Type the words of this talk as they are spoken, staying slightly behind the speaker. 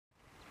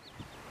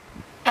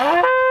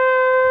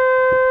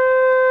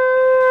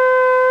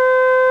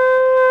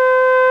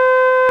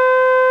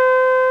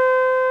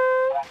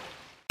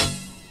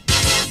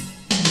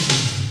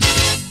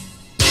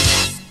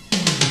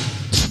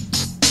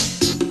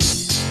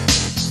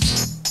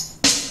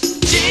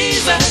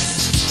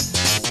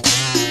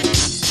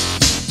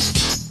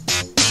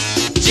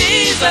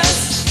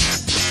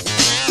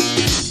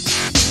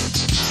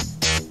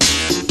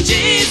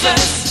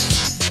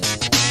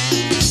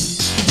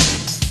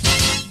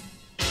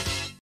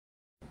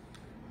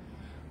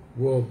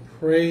Well,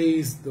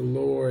 praise the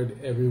Lord,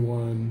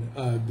 everyone.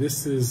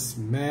 This is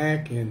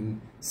Mac,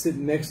 and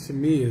sitting next to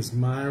me is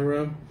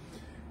Myra.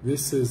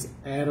 This is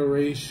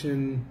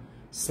Adoration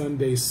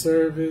Sunday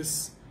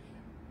service.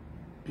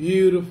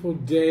 Beautiful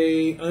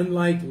day,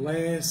 unlike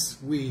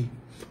last week.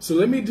 So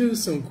let me do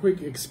some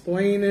quick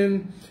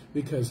explaining,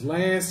 because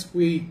last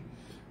week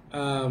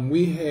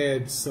we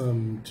had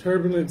some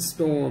turbulent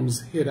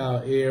storms hit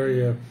our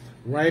area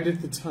right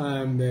at the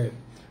time that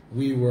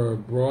we were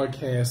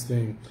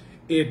broadcasting.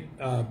 It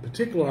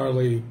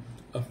particularly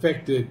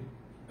affected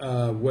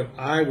what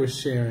I was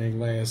sharing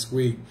last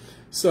week.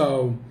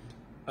 So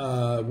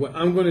what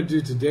I'm going to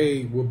do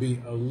today will be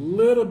a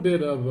little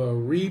bit of a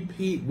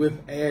repeat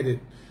with added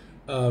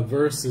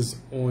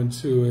verses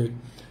onto it.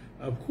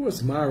 Of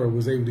course, Myra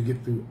was able to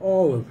get through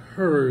all of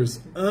hers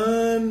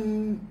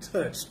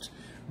untouched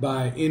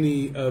by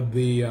any of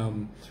the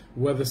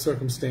weather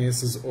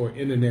circumstances or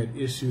internet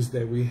issues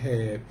that we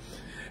had.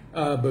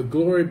 But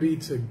glory be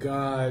to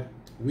God.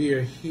 We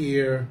are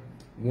here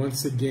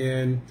once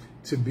again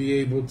to be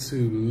able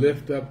to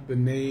lift up the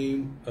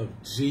name of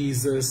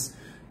Jesus,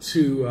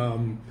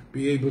 to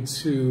be able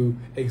to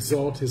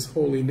exalt his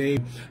holy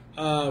name.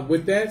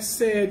 With that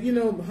said, you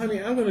know,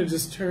 honey, I'm going to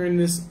just turn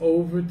this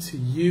over to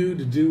you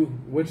to do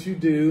what you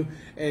do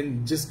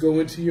and just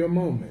go into your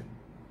moment.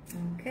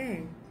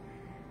 Okay.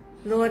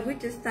 Lord, we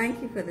just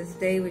thank you for this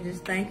day. We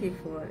just thank you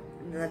for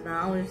the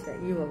knowledge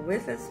that you are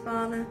with us,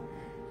 Father,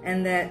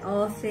 and that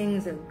all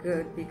things are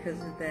good because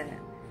of that.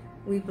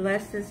 We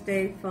bless this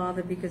day,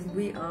 Father, because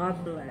we are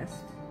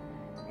blessed,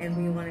 and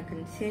we want to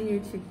continue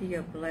to be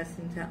a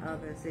blessing to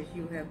others as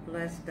you have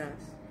blessed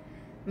us.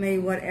 May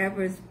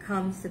whatever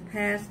comes to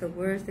pass, the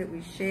words that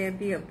we share,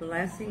 be a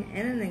blessing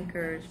and an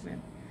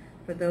encouragement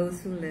for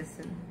those who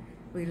listen.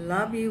 We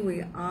love you,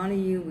 we honor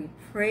you, we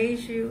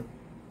praise you.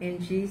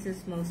 In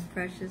Jesus' most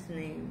precious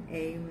name,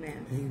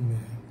 amen.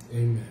 Amen.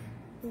 Amen.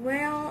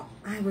 Well,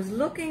 I was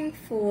looking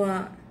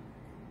for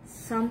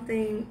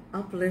something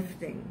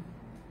uplifting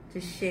to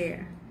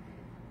share.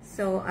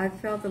 So I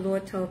felt the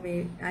Lord told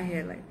me I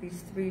had like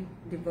these 3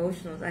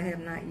 devotionals I have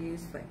not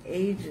used for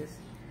ages.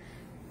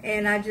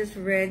 And I just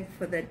read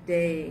for the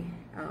day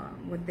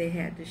what they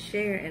had to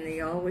share, and they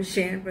all were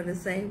sharing for the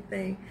same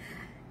thing.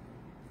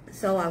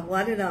 So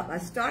I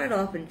started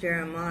off in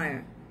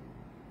Jeremiah,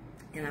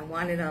 and I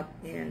wound it up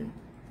in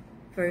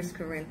 1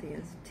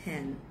 Corinthians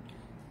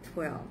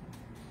 10:12.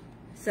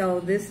 So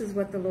this is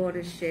what the Lord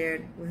has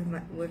shared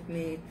with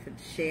me to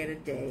share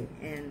today,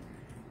 and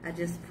I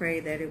just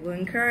pray that it will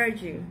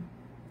encourage you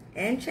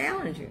and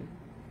challenge you.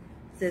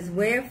 It says,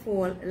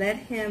 "Wherefore let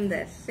him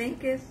that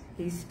thinketh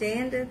he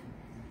standeth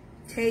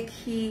take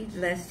heed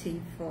lest he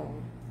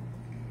fall."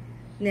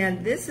 Now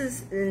this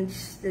is in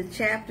the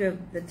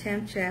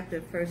 10th chapter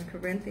of 1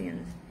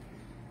 Corinthians.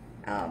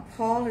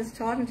 Paul is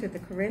talking to the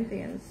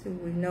Corinthians, who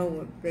we know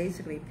were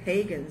basically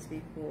pagans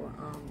before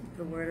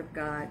the Word of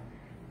God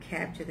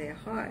captured their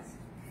hearts.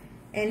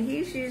 And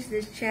he's used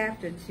this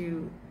chapter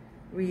to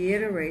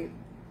reiterate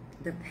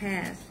the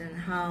past and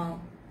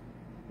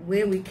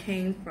where we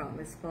came from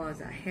as far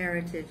as our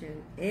heritage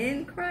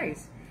in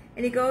Christ.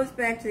 And he goes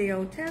back to the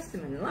Old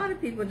Testament. A lot of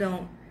people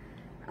don't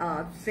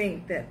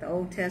think that the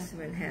Old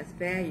Testament has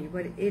value,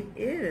 but it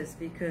is,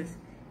 because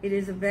it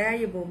is a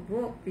valuable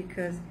book,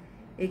 because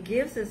it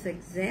gives us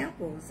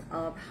examples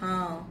of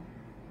how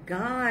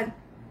God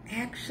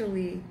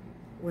actually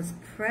was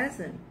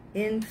present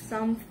in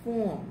some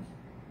form.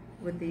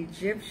 With the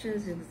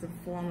Egyptians, it was the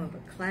form of a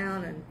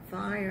cloud and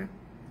fire,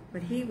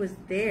 but he was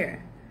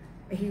there.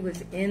 He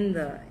was in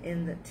the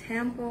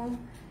temple,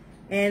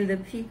 and the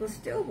people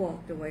still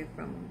walked away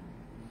from him.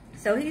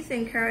 So he's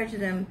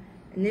encouraging them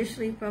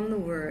initially from the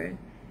Word,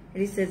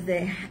 and he says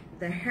their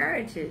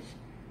heritage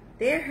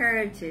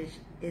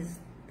is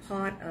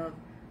part of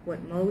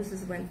what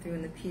Moses went through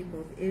in the people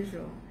of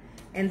Israel.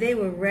 And they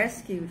were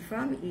rescued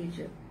from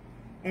Egypt.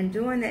 And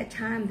during that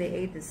time, they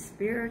ate the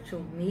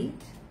spiritual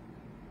meat,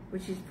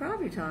 which he's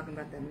probably talking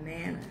about the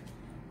manna,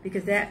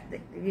 because that,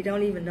 you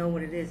don't even know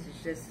what it is.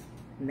 It's just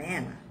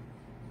manna.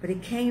 But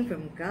it came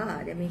from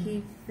God. I mean,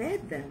 he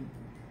fed them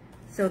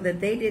so that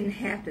they didn't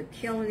have to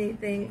kill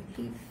anything.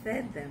 He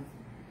fed them.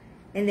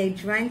 And they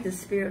drank the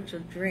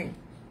spiritual drink.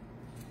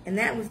 And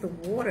that was the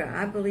water.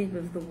 I believe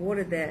it was the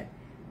water that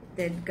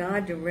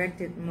God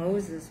directed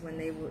Moses when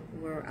they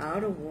were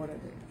out of water,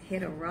 to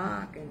hit a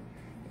rock and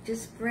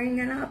just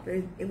springing up.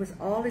 It was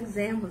all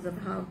examples of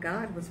how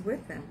God was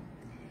with them.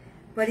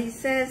 But he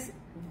says,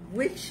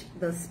 which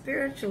the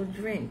spiritual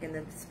drink and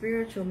the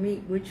spiritual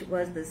meat, which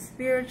was the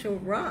spiritual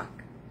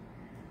rock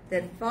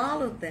that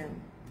followed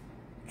them.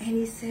 And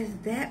he says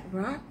that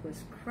rock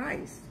was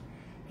Christ.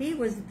 He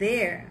was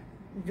there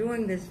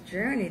during this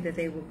journey that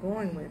they were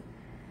going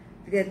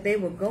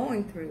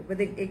through.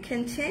 But it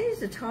continues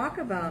to talk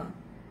about,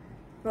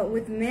 but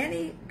with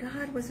many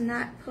God was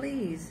not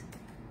pleased,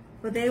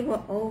 for they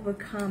were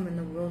overcome in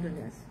the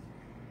wilderness.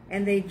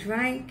 And they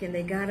drank and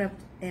they got up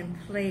and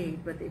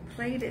played, but they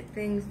played at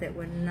things that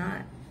were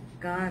not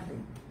godly.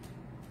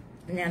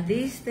 Now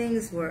these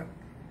things were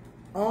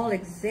all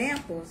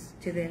examples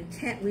to the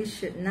intent we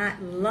should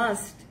not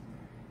lust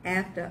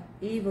after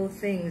evil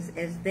things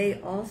as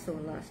they also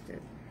lusted.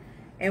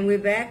 And we're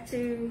back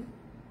to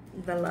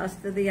the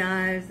lust of the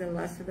eyes, the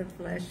lust of the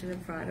flesh, and the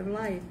pride of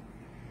life.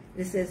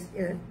 This is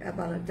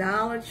about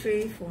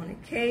idolatry,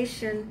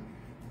 fornication,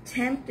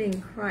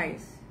 tempting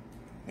Christ,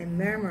 and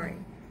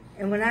murmuring.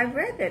 And when I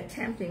read that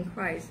tempting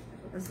Christ,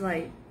 I was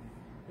like,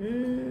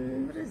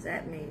 what does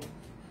that mean?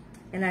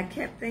 And I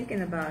kept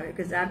thinking about it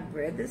because I've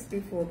read this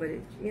before, but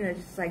it, it's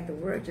just like the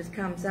word just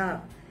comes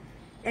out.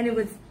 And it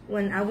was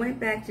when I went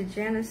back to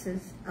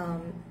Exodus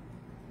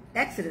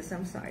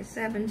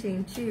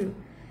 17:2,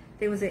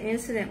 there was an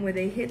incident where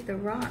they hit the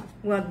rock.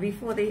 Well,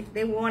 before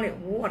they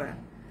wanted water,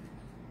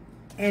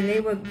 and they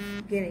were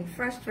getting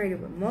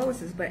frustrated with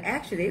Moses, but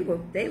actually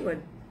they were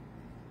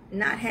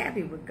not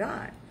happy with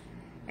God.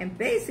 And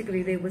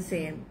basically they were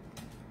saying,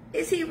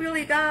 is he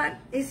really God?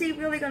 Is he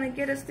really going to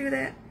get us through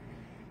that?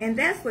 And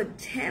that's what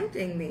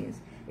tempting means.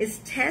 It's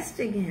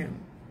testing him.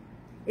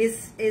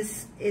 It's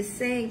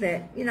saying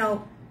that,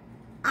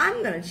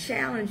 I'm going to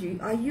challenge you.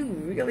 Are you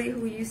really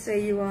who you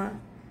say you are?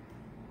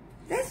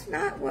 That's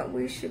not what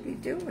we should be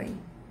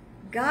doing.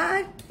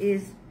 God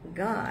is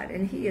God,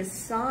 and he is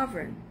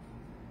sovereign.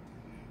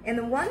 And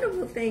the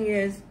wonderful thing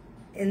is,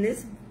 in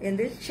this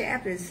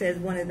chapter, it says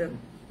one of the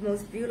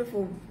most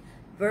beautiful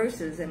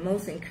verses and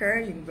most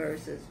encouraging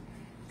verses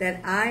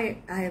that I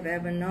have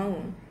ever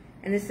known.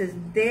 And it says,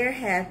 there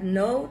hath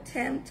no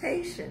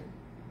temptation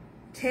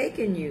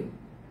taken you,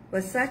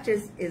 but such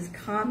as is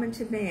common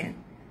to man.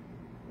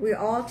 We're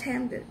all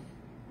tempted.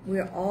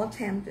 We're all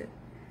tempted.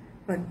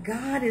 But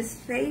God is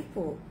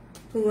faithful,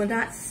 who will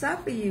not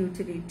suffer you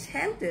to be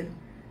tempted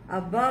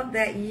above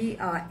that ye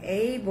are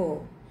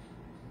able,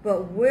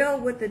 but will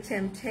with the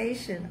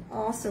temptation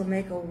also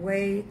make a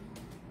way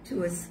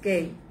to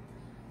escape,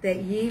 that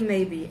ye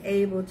may be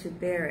able to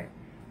bear it.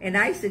 And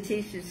I used to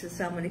teach this to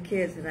some of the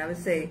kids, and I would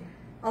say,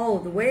 oh,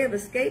 the way of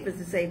escape is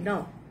to say,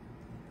 no,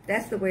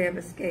 that's the way of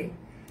escape.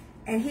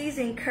 And he's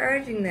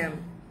encouraging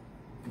them,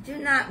 do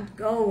not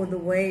go the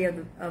way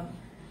of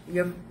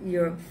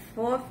your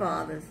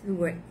forefathers who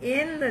were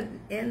in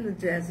the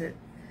desert,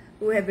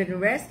 who had been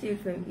rescued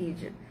from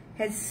Egypt,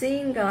 had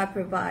seen God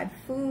provide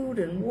food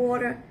and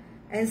water,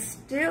 and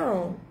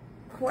still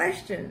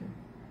questioned,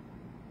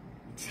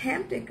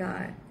 tempted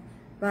God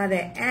by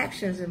their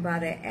actions and by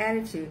their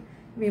attitude.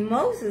 I mean,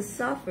 Moses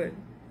suffered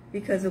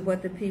because of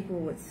what the people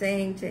were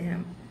saying to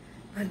him.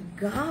 But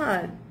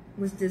God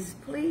was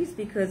displeased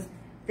because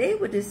they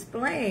were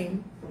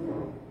displaying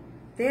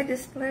their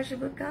displeasure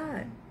with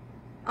God.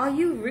 Are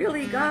you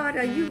really God?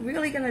 Are you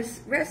really going to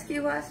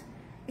rescue us?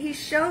 He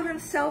showed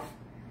himself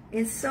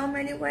in so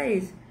many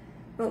ways.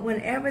 But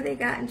whenever they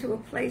got into a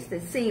place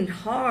that seemed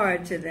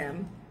hard to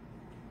them,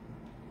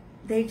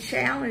 they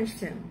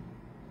challenged him.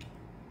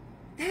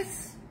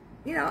 That's,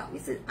 he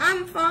said,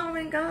 I'm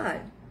following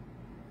God.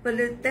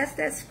 But that's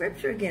that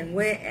scripture again.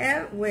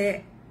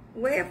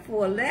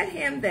 Wherefore let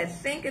him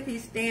that thinketh he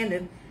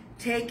standeth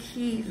take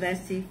heed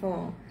lest he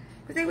fall.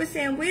 Because they were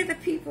saying, we're the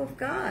people of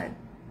God.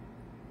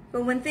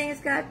 But when things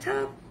got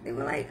tough, they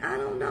were like, I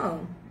don't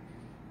know.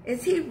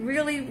 Is he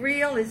really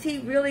real? Is he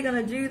really going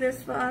to do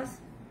this for us?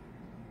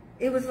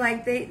 It was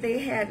like they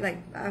had, like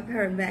I've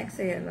heard Max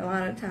say it a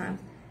lot of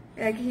times,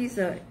 like he's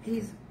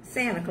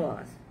Santa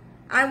Claus.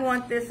 I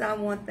want this, I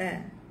want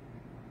that.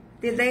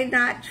 Did they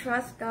not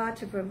trust God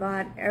to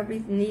provide every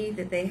need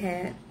that they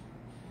had?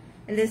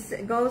 And this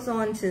goes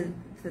on to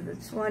the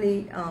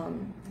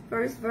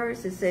 21st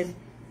verse. It says,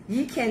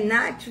 ye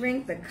cannot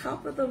drink the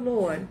cup of the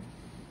Lord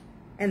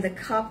and the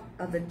cup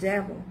of the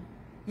devil.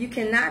 You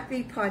cannot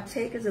be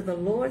partakers of the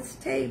Lord's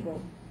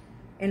table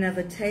and of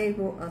the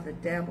table of the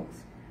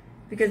devils.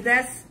 Because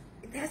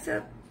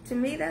to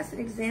me, that's an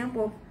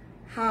example of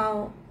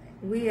how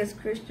we as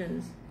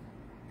Christians,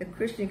 the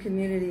Christian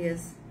community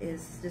is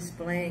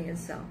displaying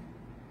itself.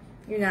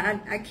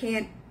 I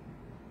can't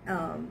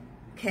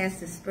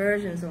cast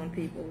aspersions on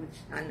people, which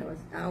I know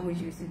I always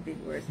use these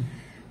big words,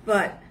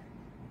 but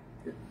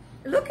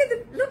look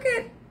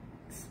at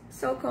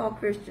so-called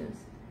Christians.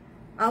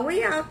 Are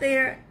we out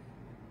there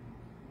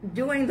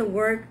doing the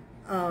work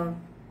of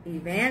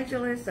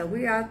evangelists? Are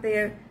we out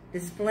there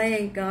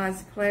displaying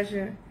God's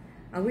pleasure?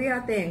 Are we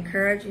out there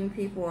encouraging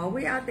people? Are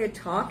we out there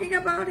talking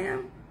about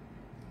him?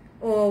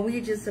 Or are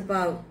we just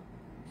about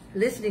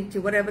listening to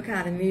whatever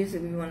kind of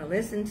music we want to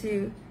listen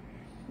to,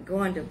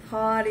 going to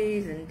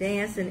parties and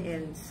dancing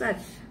in such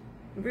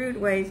rude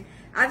ways?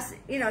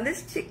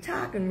 This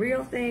TikTok and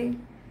Reel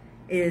thing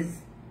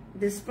is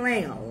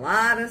displaying a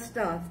lot of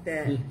stuff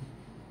that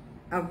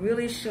are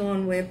really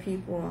showing where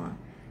people are.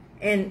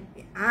 And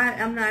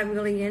I'm not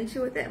really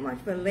into it that much,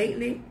 but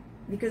lately,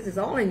 because it's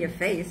all in your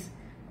face,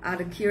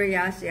 out of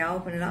curiosity, I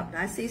open it up and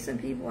I see some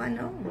people I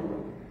know.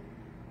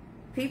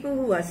 People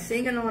who are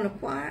singing on a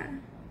choir,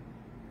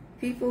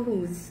 people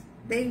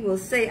they will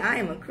say, I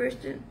am a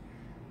Christian,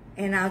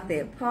 and out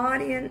there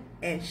partying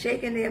and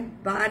shaking their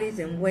bodies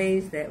in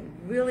ways that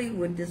really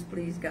would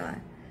displease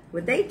God.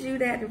 Would they do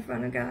that in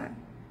front of God?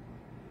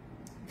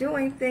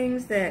 doing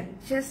things that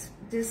just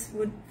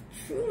would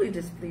truly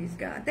displease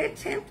God. They're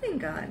tempting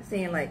God,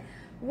 saying like,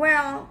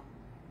 well,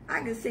 I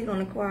can sing on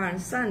the choir on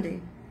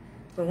Sunday,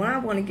 but when I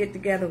want to get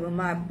together with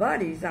my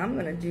buddies, I'm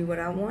going to do what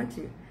I want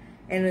to.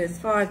 And as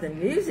far as the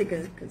music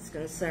is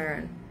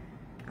concerned,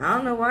 I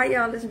don't know why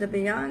y'all listen to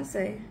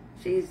Beyonce.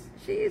 She's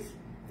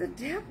the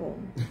devil.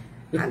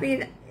 I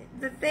mean,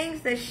 the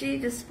things that she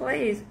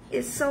displays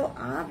is so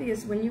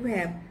obvious when you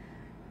have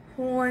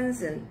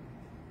horns and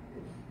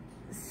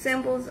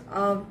symbols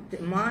of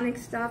demonic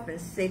stuff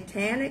and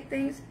satanic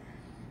things,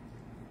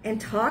 and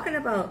talking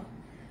about,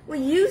 well,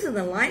 using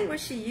the language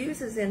she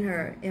uses in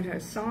her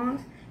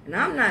songs. And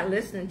I'm not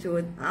listening to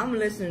it. I'm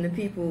listening to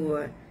people who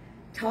are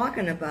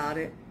talking about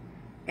it,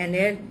 and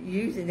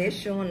they're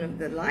showing them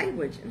the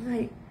language.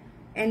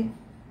 And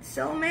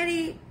so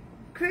many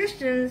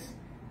Christians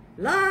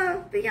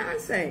love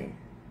Beyonce.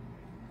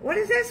 What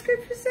does that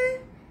scripture say?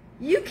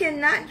 You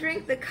cannot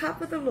drink the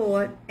cup of the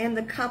Lord and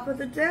the cup of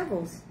the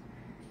devils.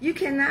 You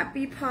cannot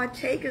be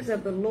partakers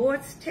of the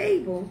Lord's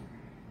table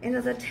and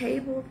of the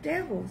table of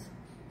devils.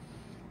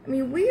 I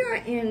mean, we are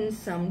in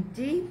some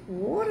deep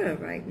water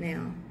right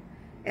now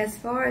as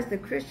far as the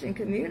Christian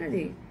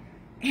community.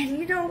 And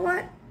you know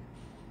what?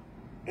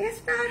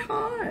 It's not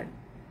hard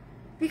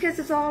because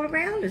it's all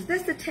around us.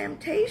 That's the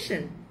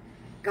temptation.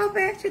 Go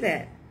back to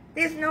that.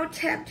 There's no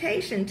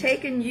temptation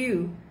taken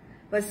you,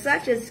 but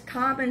such as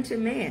common to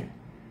man.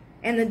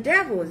 And the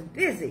devil is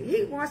busy.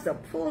 He wants to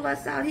pull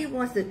us out. He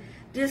wants to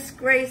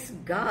disgrace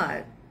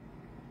God.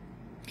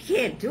 He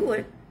can't do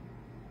it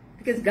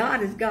because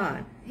God is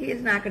God. He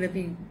is not going to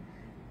be,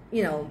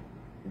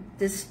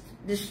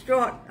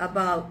 distraught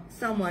about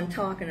someone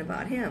talking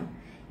about him.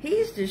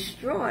 He's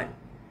distraught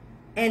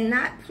and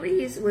not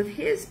pleased with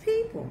his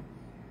people.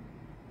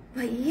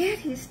 But yet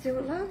he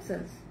still loves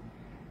us.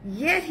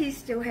 Yet he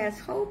still has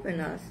hope in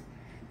us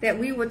that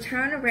we will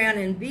turn around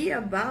and be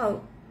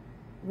about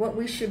what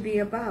we should be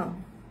about.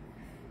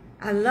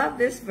 I love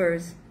this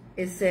verse.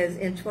 It says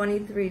in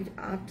 10,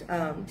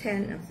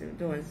 I'm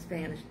doing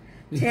Spanish,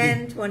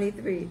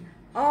 10:23,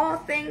 all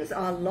things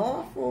are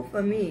lawful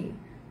for me,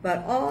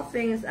 but all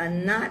things are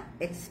not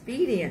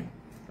expedient.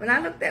 When I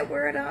looked that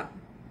word up,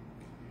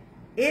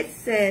 it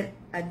said,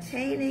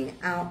 attaining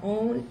our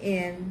own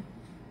end,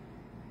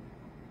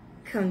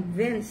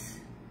 convinced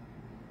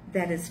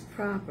that it's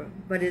proper,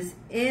 but it's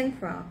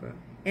improper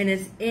and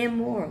it's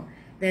immoral.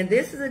 Then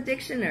this is a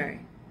dictionary.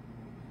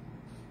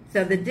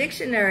 So the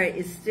dictionary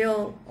is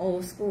still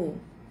old school,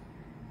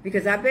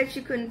 because I bet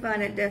you couldn't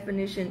find that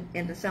definition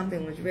into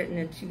something was written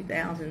in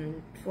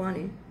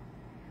 2020.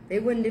 They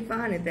wouldn't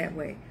define it that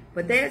way.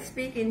 But they're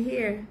speaking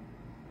here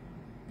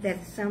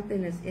that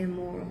something is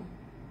immoral.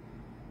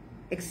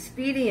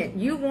 Expedient,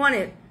 you want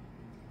it,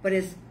 but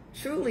it's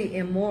truly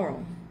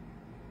immoral.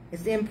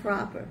 It's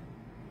improper.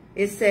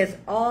 It says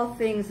all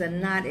things are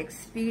not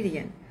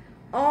expedient.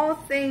 All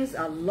things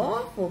are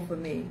lawful for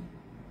me,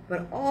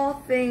 but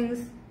all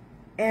things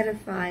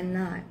edify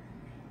not.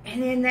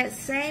 And in that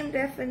same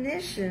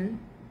definition,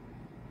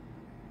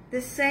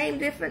 the same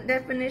different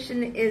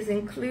definition is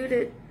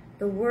included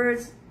the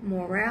words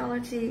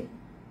morality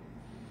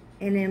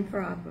and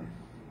improper.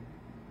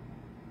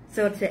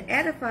 So to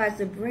edify is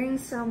to bring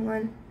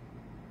someone,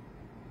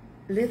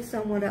 lift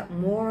someone up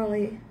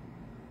morally,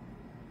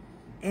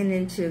 and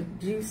then to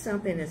do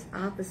something that's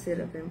opposite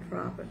of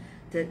improper,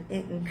 to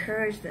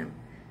encourage them.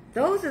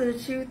 Those are the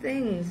two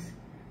things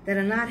that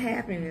are not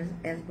happening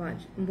as much.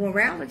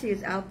 Morality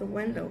is out the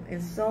window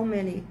in so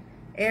many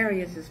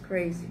areas. It's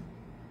crazy.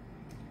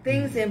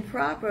 Things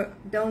improper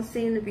don't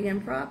seem to be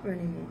improper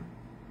anymore.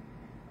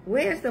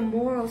 Where's the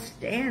moral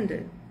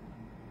standard?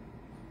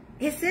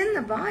 It's in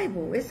the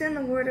Bible. It's in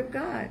the Word of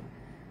God.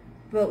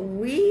 But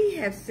we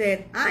have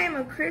said, I am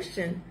a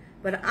Christian,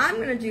 but I'm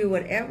going to do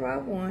whatever I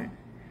want.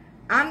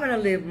 I'm going to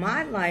live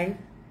my life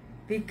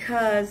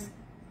because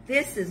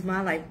this is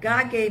my life.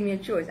 God gave me a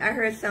choice. I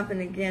heard something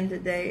again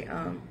today.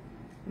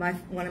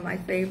 One of my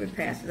favorite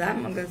pastors,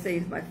 I'm going to say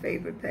he's my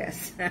favorite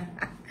pastor,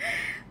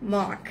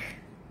 Mark.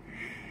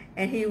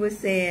 And he was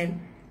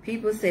saying,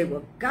 people say,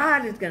 well,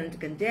 God is going to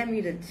condemn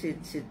you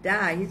to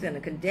die. He's going to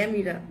condemn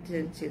you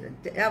to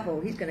the devil.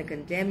 He's going to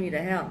condemn you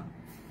to hell.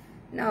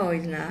 No,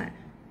 he's not.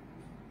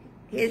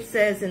 It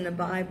says in the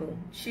Bible,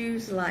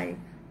 choose life.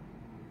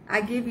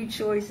 I give you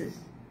choices.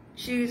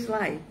 Choose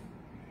life.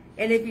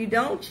 And if you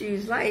don't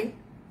choose life,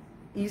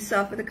 you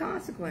suffer the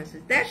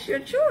consequences. That's your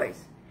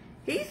choice.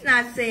 He's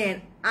not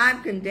saying,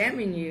 I'm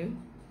condemning you.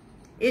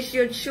 It's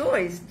your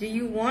choice. Do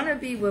you want to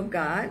be with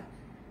God?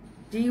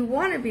 Do you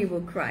want to be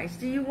with Christ?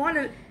 Do you want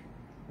to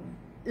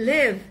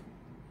live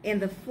in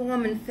the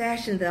form and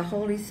fashion the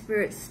Holy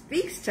Spirit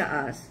speaks to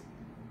us?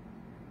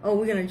 Or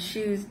we're going to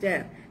choose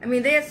death. I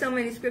mean, there are so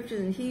many scriptures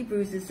in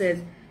Hebrews that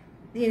says,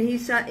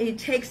 he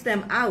takes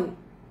them out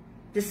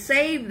to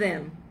save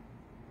them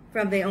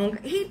from their own.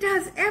 He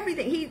does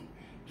everything.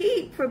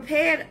 He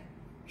prepared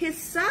his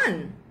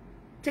son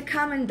to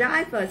come and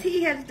die for us.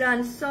 He has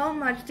done so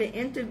much to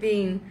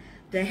intervene,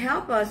 to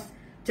help us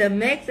to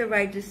make the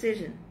right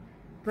decision.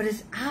 But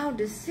it's our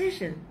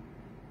decision.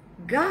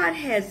 God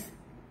has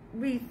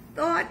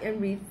rethought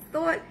and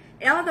rethought,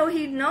 although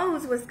he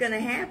knows what's going to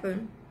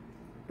happen,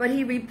 but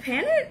he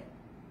repented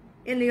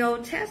in the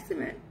Old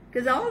Testament,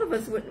 because all of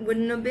us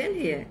wouldn't have been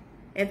here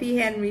if he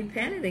hadn't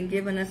repented and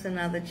given us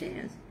another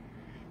chance.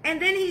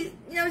 And then he,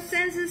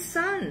 sends his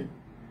son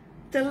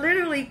to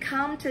literally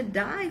come to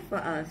die for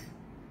us.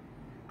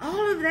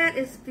 All of that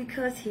is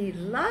because he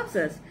loves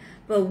us.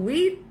 But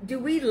do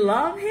we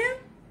love him?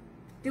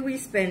 Do we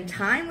spend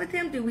time with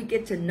him? Do we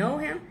get to know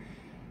him?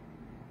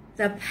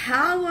 The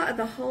power of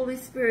the Holy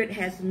Spirit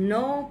has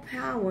no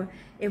power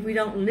if we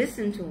don't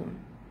listen to him.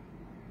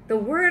 The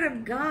Word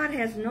of God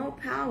has no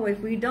power if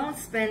we don't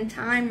spend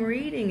time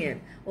reading it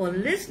or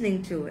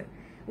listening to it.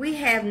 We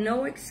have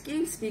no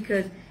excuse,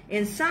 because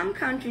in some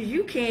countries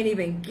you can't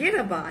even get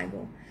a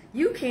Bible.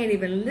 You can't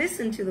even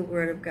listen to the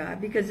Word of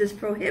God because it's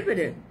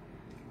prohibited.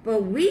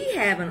 But we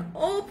have an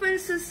open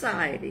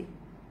society.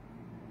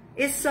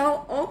 It's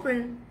so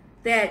open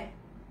that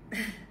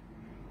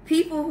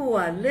people who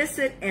are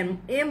illicit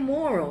and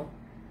immoral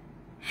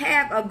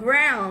have a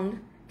ground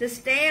to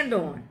stand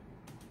on.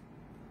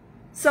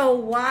 So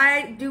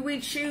why do we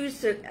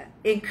choose to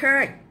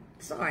encourage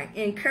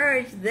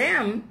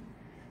them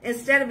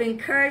instead of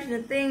encouraging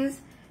the things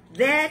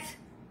that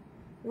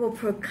will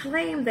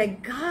proclaim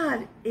that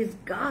God is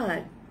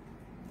God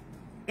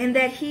and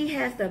that he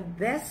has the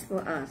best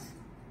for us?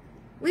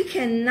 We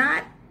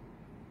cannot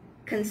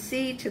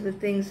concede to the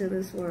things of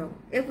this world.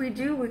 If we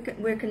do,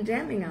 we're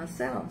condemning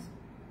ourselves.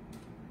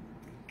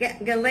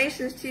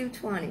 Galatians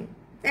 2:20.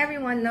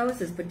 Everyone knows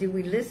this, but do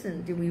we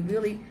listen? Do we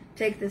really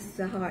take this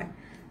to heart?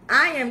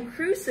 I am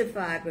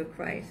crucified with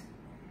Christ.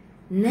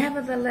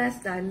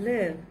 Nevertheless I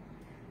live.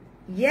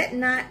 Yet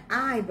not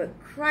I, but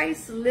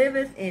Christ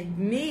liveth in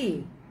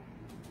me.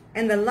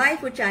 And the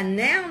life which I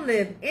now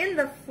live in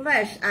the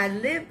flesh, I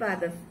live by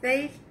the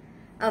faith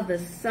of the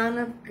Son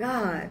of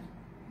God,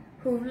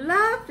 who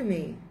loved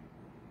me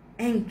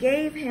and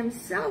gave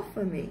himself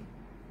for me.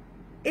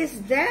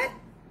 Is that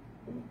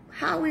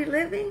how we're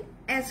living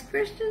as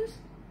Christians?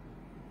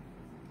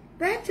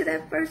 Back to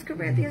that 1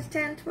 Corinthians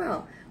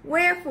 10:12.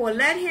 Wherefore,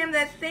 let him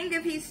that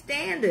thinketh he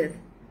standeth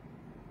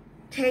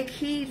take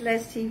heed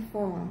lest he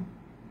fall.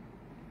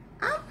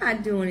 I'm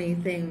not doing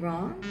anything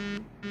wrong.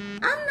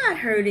 I'm not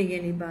hurting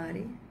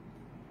anybody.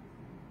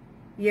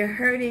 You're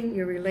hurting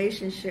your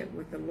relationship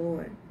with the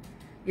Lord.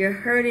 You're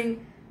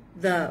hurting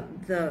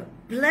the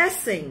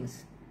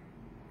blessings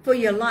for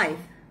your life,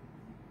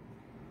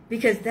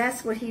 because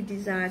that's what he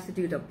desires to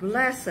do, to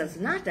bless us,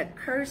 not to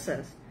curse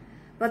us,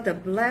 but to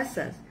bless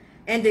us.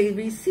 And to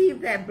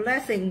receive that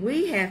blessing,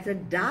 we have to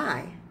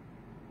die.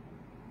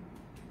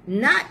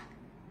 Not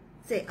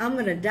say, I'm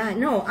going to die.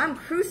 No, I'm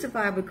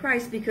crucified with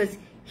Christ, because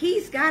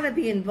he's got to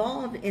be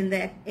involved in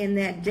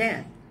that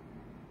death.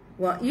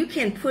 Well, you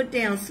can put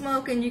down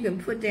smoking, you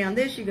can put down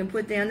this, you can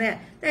put down that.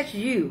 That's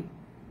you.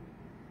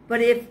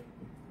 But if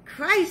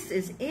Christ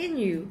is in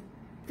you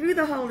through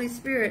the Holy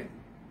Spirit,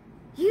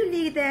 you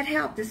need that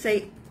help to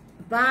say,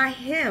 by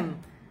him,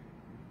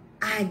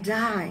 I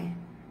die.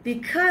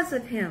 Because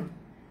of him,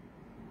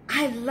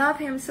 I love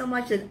him so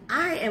much that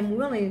I am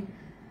willing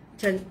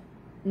to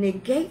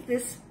negate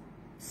this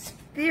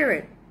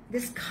spirit,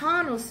 this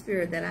carnal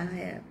spirit that I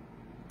have,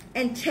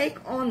 and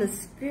take on the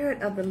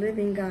Spirit of the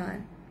living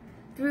God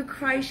through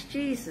Christ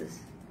Jesus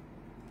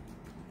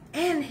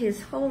and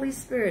his Holy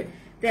Spirit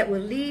that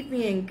will lead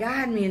me and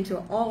guide me into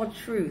all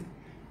truth,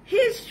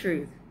 his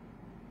truth.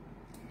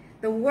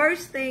 The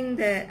worst thing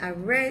that I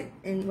read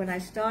when I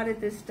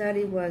started this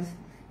study was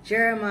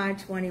Jeremiah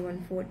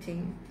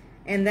 21:14.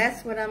 And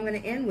that's what I'm going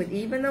to end with.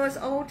 Even though it's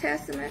Old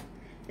Testament,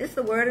 it's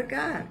the Word of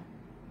God.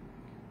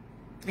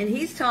 And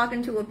he's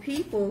talking to a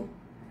people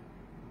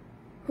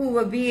who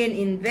were being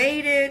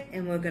invaded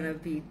and were going to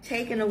be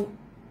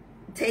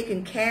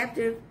taken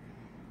captive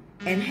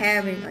and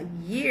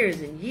having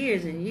years and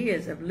years and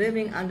years of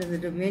living under the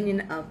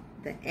dominion of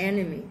the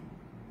enemy.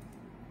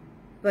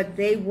 But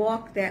they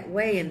walked that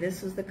way, and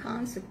this was the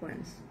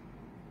consequence.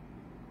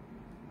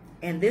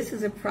 And this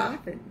is a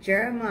prophet,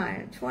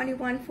 Jeremiah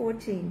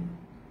 21:14.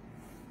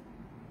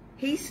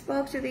 He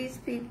spoke to these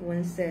people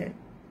and said,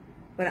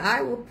 but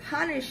I will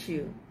punish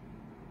you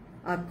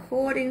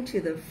according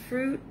to the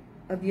fruit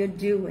of your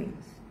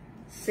doings,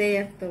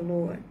 saith the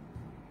Lord.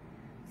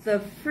 The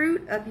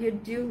fruit of your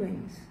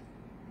doings.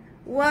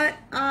 What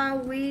are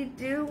we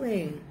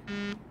doing?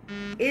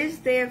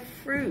 Is there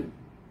fruit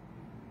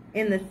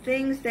in the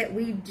things that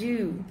we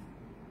do?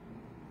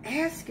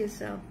 Ask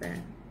yourself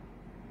that.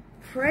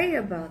 Pray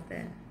about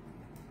that.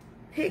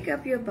 Pick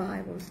up your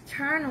Bibles.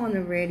 Turn on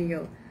the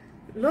radio.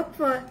 Look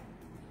for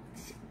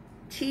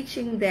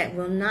teaching that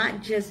will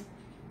not just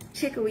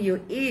tickle your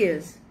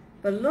ears,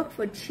 but look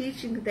for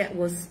teaching that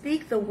will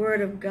speak the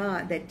Word of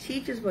God, that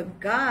teaches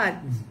what God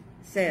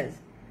says.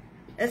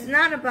 It's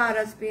not about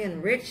us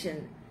being rich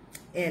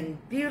and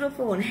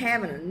beautiful and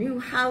having a new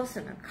house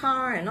and a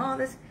car and all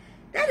this.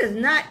 That is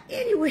not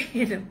anywhere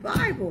in the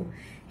Bible.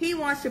 He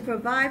wants to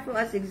provide for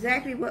us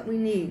exactly what we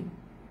need.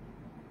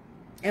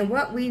 And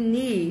what we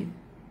need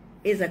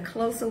is a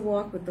closer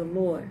walk with the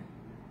Lord.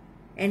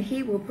 and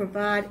he will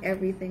provide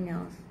everything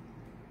else.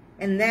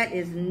 And that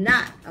is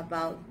not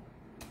about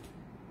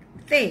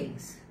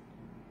things.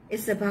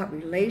 It's about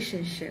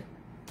relationship.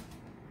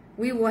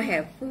 We will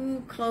have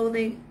food,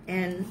 clothing,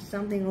 and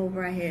something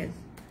over our heads.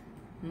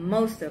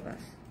 Most of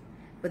us.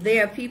 But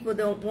there are people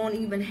that won't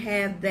even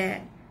have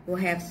that. Will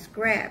have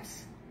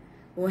scraps.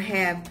 Will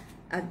have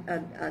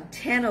a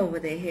tent over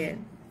their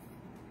head.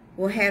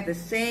 Will have the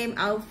same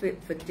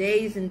outfit for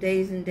days and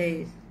days and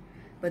days.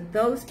 But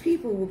those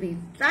people will be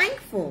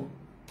thankful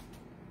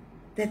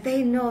that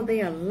they know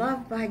they are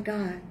loved by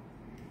God.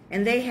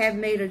 And they have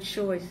made a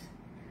choice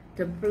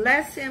to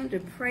bless him, to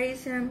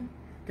praise him,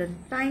 to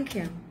thank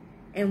him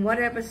in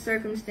whatever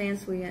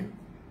circumstance we're in.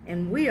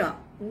 And we are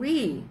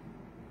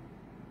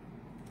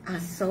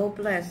so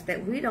blessed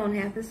that we don't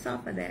have to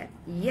suffer that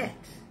yet.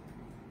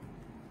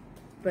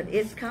 But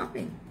it's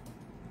coming.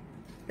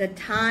 The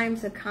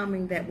times are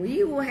coming that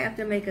we will have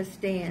to make a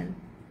stand.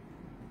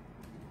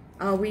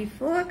 Are we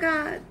for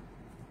God?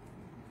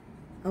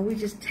 Are we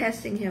just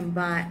testing him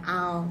by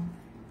our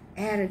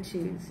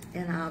attitudes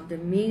and our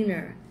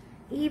demeanor,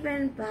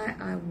 even by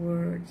our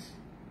words?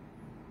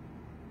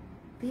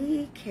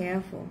 Be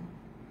careful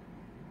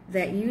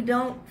that you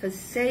don't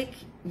forsake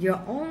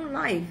your own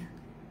life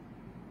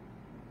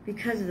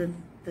because of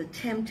the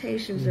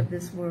temptations of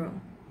this world.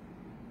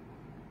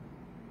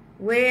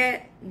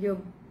 Where your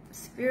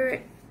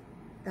spirit,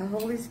 the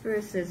Holy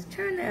Spirit says,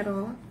 turn that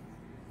off.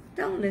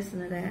 Don't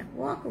listen to that.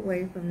 Walk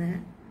away from that.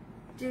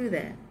 Do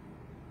that.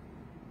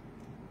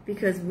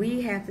 Because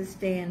we have to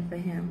stand for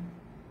him.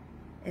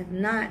 If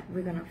not,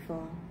 we're going to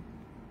fall.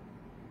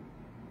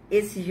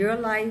 It's your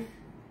life.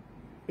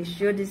 It's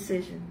your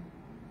decision.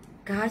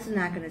 God's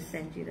not going to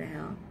send you to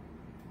hell.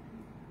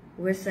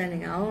 We're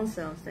sending our own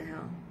selves to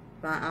hell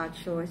by our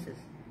choices.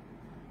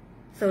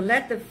 So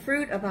let the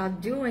fruit of our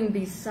doing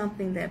be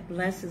something that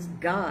blesses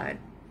God,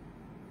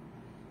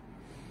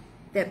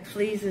 that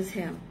pleases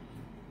him.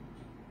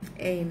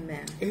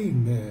 Amen.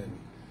 Amen.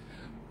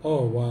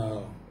 Oh,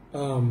 wow.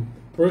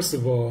 First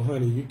of all,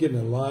 honey, you're getting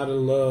a lot of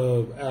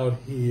love out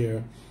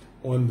here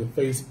on the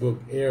Facebook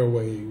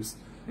airwaves.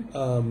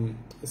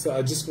 So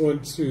I just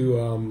want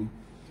to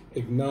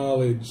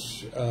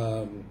acknowledge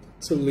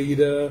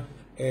Talita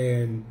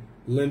and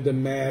Linda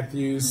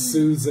Matthews,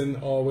 Susan,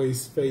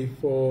 always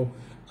faithful,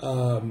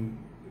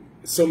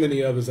 so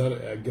many others.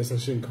 I guess I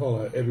shouldn't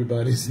call out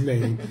everybody's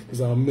name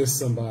because I'll miss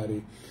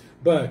somebody.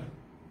 But,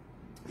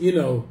 you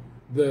know,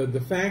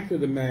 the fact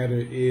of the matter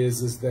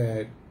is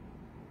that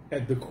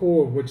at the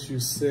core of what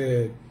you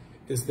said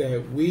is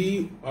that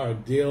we are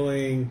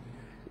dealing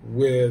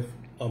with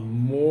a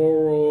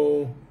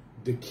moral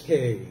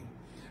decay.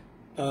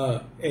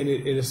 And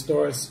it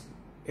starts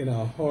in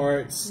our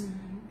hearts.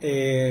 Mm-hmm.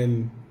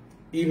 And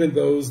even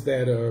those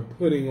that are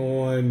putting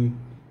on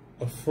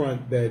a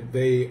front that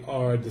they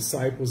are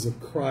disciples of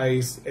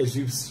Christ, as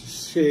you've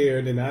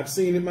shared, and I've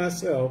seen it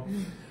myself,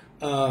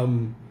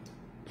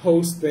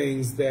 post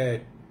things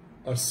that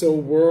are so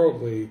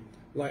worldly.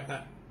 Like,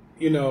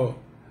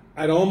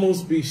 I'd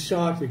almost be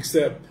shocked,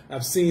 except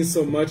I've seen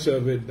so much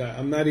of it that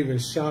I'm not even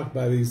shocked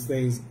by these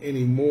things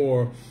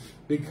anymore,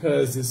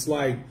 because it's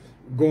like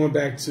going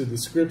back to the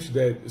scripture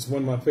that is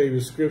one of my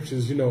favorite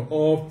scriptures,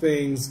 all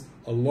things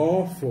are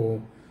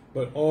lawful,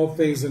 but all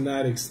things are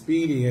not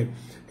expedient.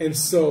 And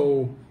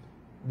so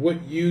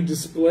what you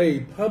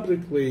display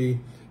publicly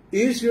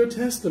is your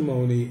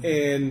testimony.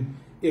 And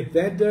if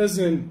that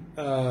doesn't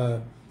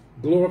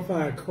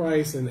glorify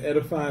Christ and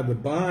edify the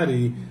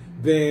body,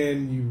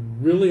 then you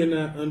really are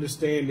not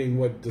understanding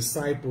what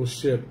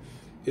discipleship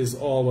is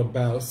all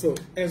about. So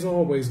as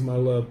always, my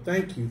love,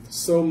 thank you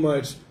so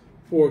much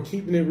for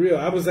keeping it real.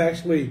 I was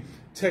actually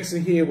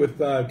texting here with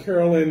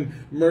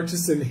Carolyn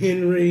Murchison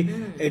Henry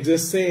and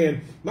just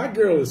saying, my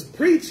girl is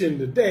preaching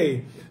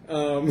today.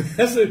 I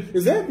said,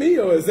 is that me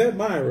or is that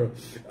Myra?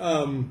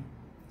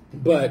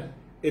 But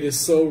it is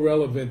so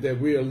relevant that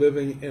we are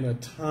living in a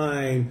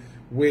time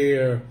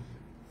where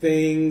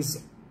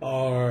things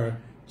are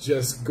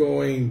just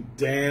going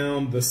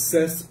down the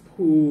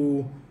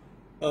cesspool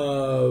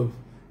of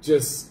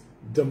just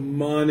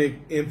demonic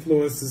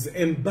influences.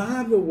 And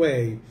by the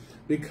way,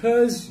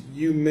 because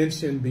you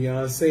mentioned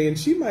Beyonce, and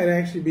she might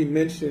actually be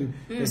mentioned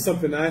in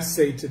something I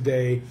say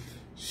today,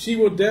 she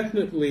will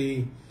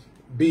definitely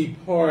be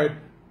part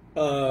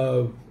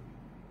of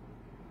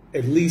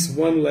at least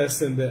one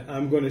lesson that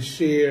I'm going to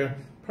share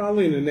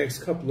probably in the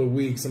next couple of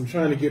weeks. I'm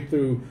trying to get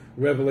through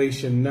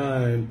Revelation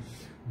 9,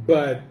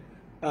 but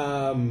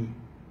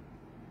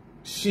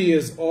she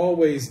has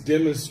always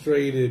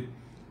demonstrated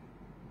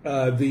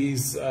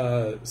these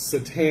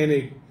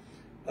satanic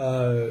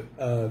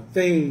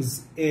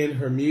things in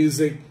her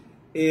music,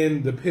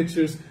 in the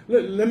pictures.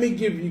 Let me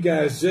give you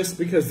guys, just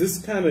because this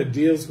kind of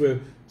deals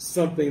with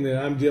something that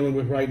I'm dealing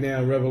with right now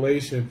in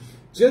Revelation,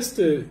 just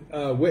to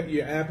whet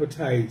your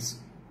appetites.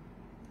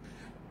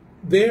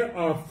 There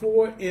are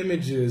 4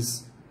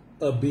 images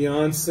of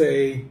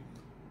Beyonce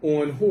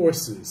on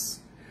horses.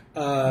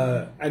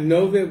 I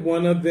know that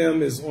one of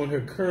them is on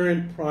her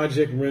current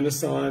project,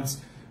 Renaissance,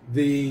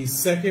 The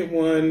second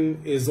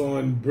one is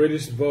on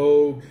British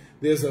Vogue.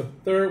 There's a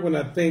third one,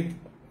 I think,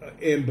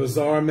 in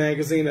Bazaar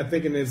magazine. I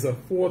think, and there's a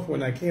fourth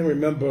one. I can't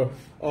remember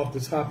off the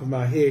top of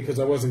my head because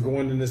I wasn't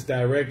going in this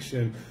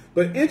direction.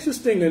 But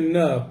interesting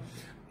enough,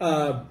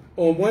 on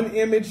one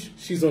image,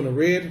 she's on a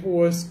red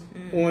horse.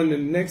 On the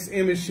next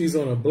image, she's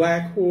on a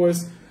black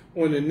horse.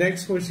 On the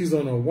next one, she's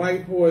on a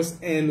white horse.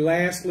 And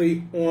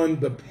lastly, on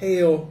the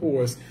pale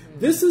horse.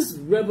 This is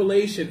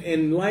Revelation.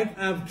 And like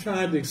I've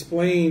tried to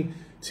explain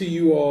to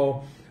you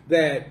all,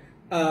 that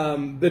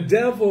the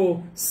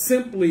devil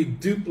simply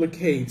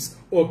duplicates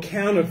or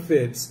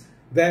counterfeits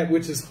that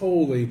which is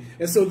holy.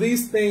 And so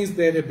these things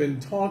that have been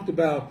talked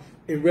about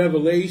in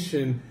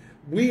Revelation,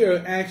 we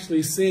are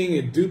actually seeing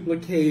it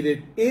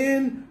duplicated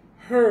in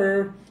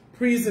her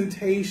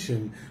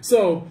presentation.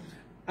 So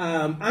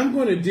I'm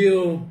going to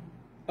deal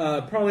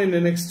probably in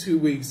the next 2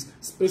 weeks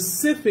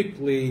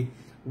specifically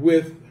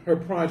with her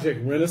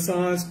project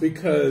Renaissance,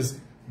 because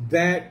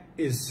that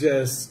is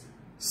just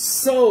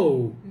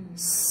so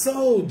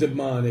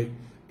demonic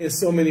in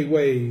so many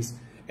ways.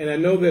 And I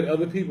know that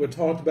other people have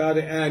talked about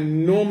it, and I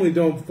normally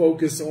don't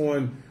focus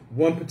on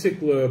one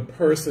particular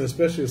person,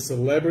 especially a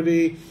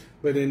celebrity,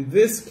 but in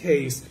this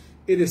case,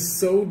 it is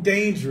so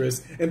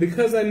dangerous. And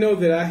because I know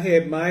that I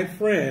had my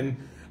friend,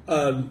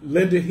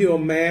 Linda Hill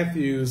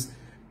Matthews,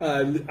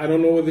 I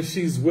don't know whether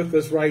she's with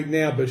us right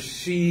now, but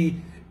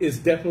she is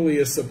definitely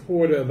a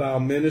supporter of our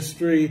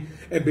ministry.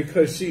 And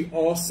because she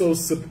also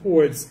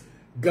supports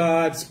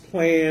God's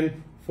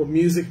plan for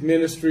music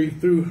ministry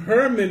through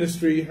her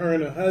ministry, her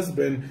and her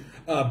husband,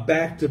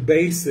 Back to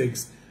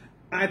Basics,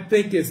 I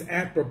think it's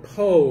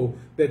apropos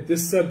that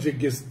this subject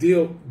gets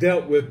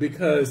dealt with,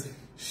 because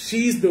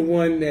she's the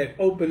one that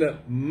opened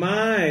up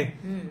my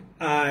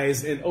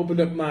eyes and opened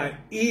up my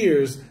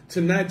ears to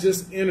not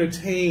just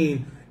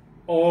entertain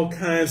all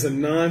kinds of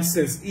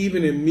nonsense,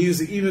 even in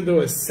music, even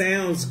though it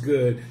sounds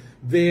good.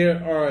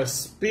 There are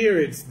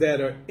spirits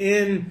that are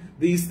in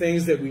these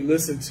things that we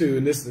listen to.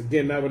 And this is,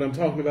 again, not what I'm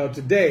talking about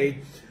today,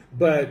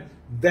 but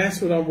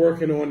that's what I'm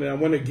working on, and I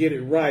want to get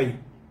it right.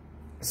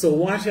 So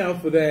watch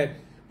out for that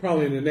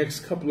probably in the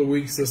next couple of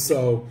weeks or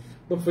so.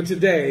 But for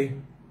today,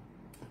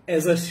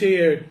 as I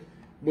shared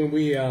when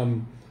we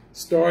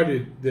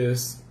started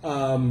this,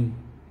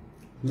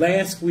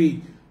 last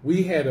week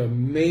we had a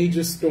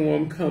major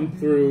storm come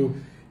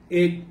through.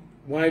 It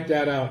wiped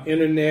out our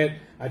internet.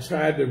 I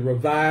tried to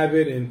revive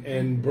it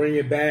and bring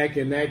it back,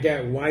 and that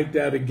got wiped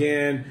out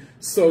again.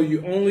 So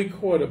you only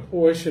caught a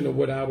portion of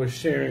what I was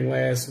sharing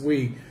last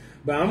week.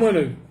 But I'm going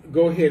to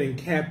go ahead and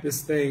cap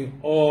this thing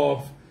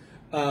off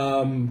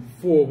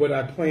for what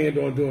I planned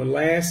on doing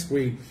last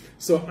week.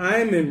 So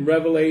I'm in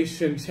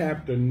Revelation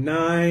chapter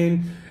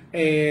 9,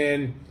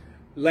 and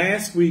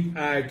last week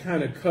I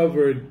kind of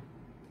covered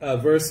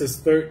verses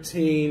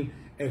 13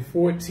 and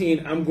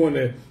 14. I'm going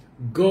to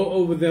go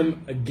over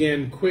them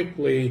again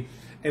quickly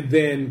and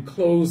then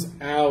close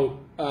out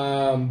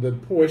the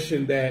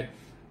portion that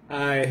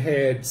I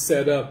had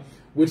set up,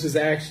 which is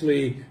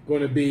actually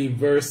going to be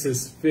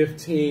verses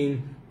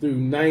 15 through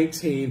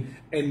 19.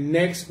 And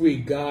next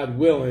week, God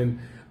willing,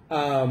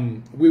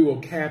 we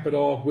will cap it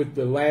off with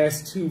the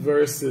last 2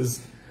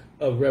 verses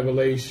of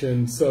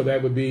Revelation. So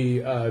that would be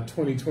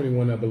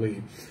 2021, I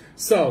believe.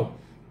 So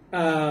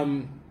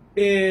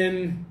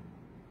in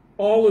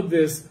all of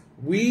this,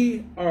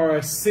 we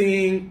are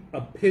seeing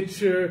a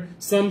picture.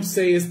 Some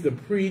say it's the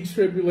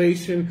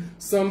pre-tribulation.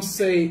 Some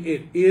say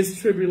it is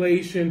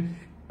tribulation.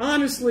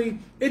 Honestly,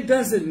 it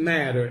doesn't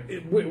matter.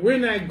 We're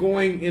not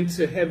going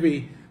into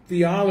heavy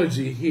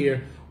theology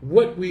here.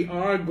 What we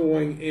are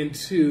going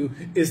into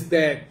is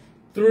that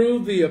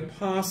through the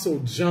Apostle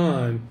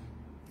John,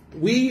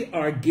 we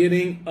are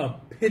getting a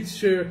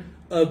picture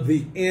of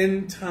the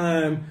end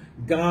time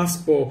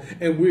gospel,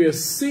 and we are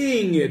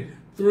seeing it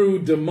through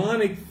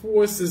demonic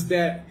forces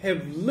that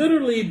have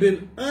literally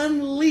been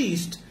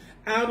unleashed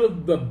out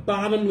of the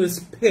bottomless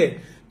pit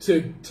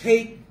to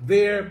take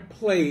their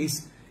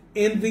place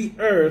in the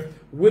earth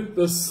with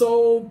the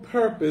sole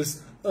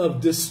purpose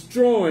of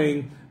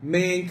destroying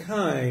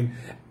mankind.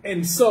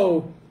 And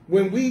so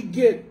when we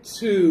get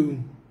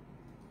to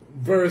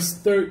verse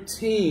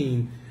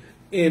 13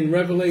 in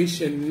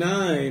Revelation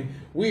 9,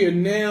 we are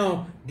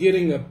now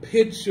getting a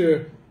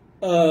picture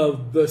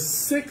of the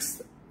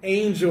 6th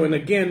angel. And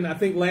again, I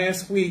think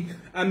last week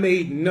I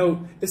made note,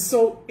 it's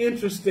so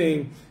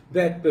interesting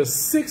that the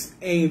 6th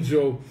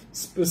angel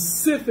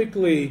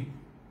specifically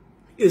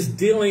is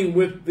dealing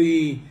with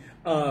the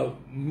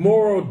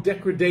moral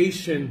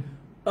degradation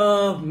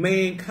of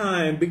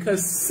mankind,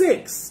 because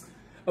 6,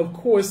 of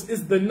course,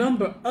 is the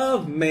number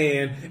of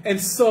man. And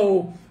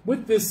so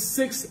with this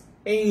 6th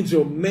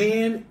angel,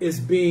 man is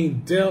being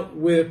dealt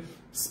with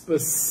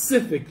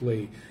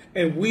specifically,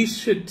 and we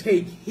should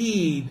take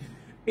heed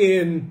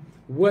in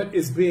what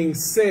is being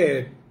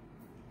said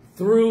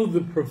through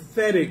the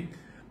prophetic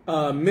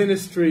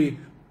ministry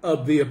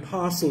of the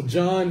Apostle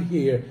John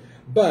here.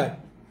 But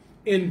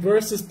in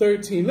verses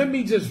 13, let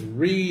me just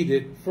read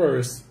it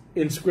first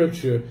in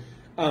Scripture.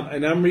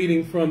 and I'm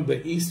reading from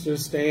the Eastern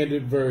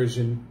Standard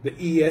Version, the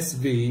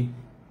ESV.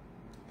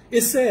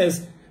 It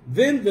says,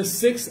 "Then the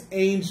sixth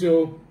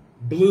angel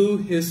blew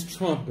his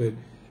trumpet,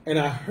 and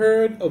I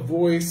heard a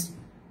voice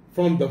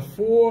from the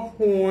four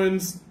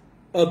horns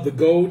of the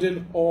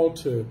golden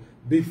altar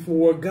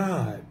before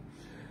God,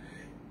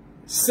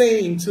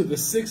 saying to the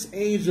sixth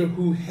angel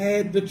who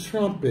had the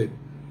trumpet,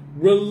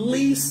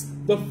 'Release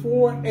the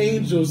four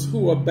angels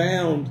who are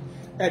bound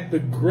at the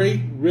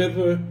great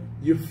river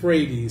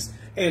Euphrates.'"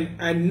 And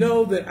I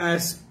know that I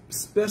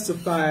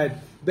specified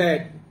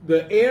that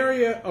the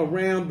area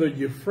around the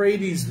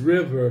Euphrates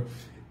River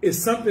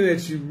is something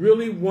that you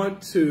really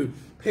want to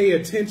pay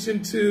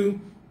attention to,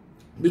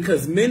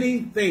 because many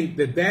think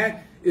that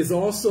that is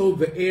also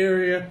the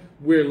area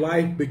where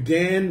life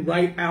began,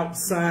 right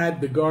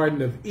outside the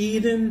Garden of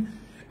Eden.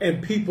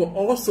 And people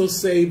also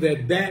say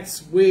that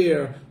that's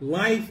where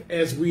life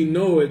as we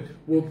know it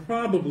will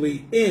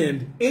probably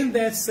end, in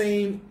that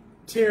same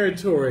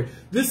territory.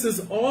 This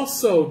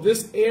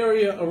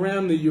area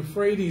around the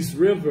Euphrates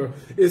River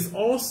is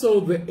also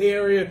the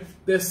area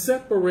that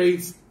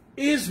separates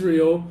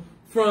Israel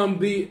from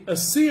the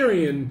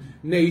Assyrian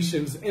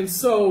nations. And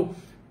so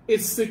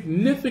it's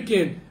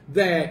significant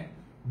that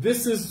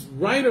this is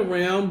right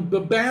around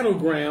the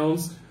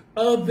battlegrounds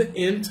of the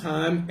end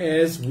time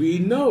as we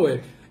know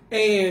it.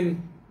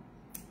 And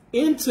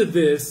into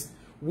this,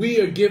 we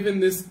are given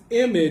this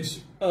image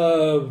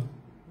of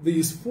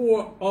these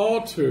four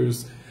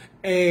altars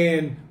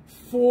and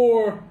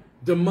four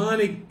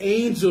demonic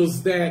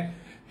angels that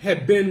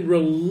have been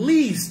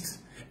released.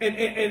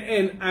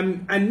 And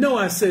I know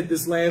I said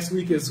this last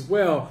week as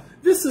well.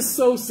 This is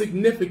so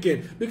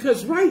significant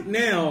because right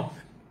now,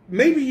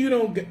 maybe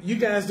you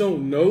guys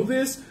don't know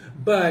this,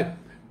 but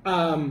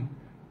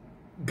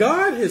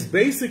God has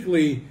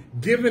basically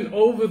given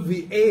over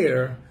the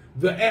air,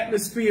 the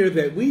atmosphere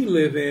that we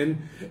live in,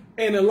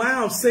 and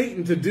allowed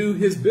Satan to do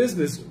his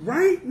business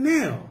right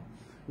now.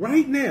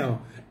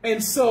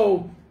 And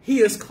so he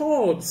is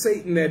called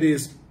Satan, that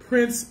is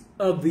Prince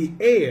of the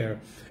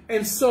Air.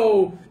 And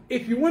so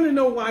if you want to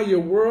know why your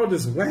world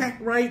is whack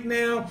right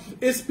now,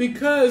 it's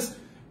because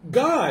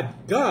God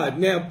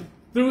now,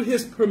 through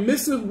his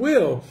permissive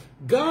will,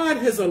 God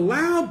has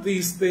allowed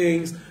these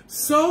things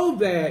so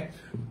that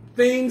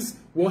things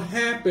will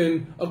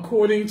happen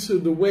according to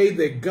the way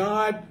that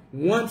God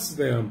wants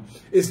them.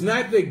 It's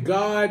not that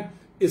God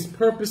is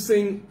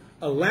purposing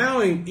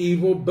allowing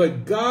evil,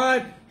 but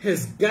God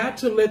has got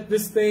to let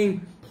this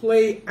thing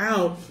play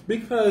out,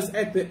 because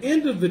at the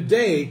end of the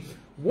day,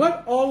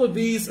 what all of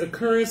these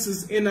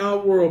occurrences in our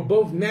world,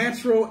 both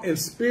natural and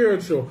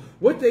spiritual,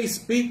 what they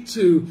speak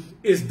to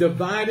is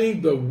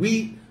dividing the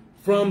wheat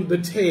from the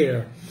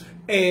tare.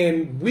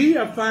 And we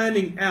are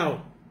finding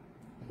out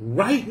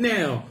right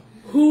now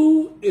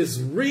who is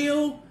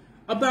real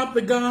about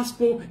the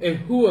gospel and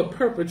who are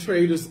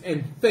perpetrators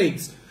and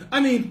fakes.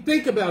 I mean,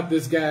 think about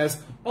this, guys.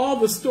 All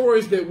the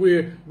stories that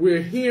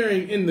we're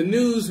hearing in the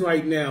news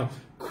right now.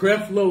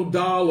 Creflo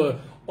Dollar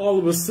all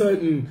of a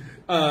sudden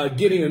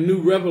getting a new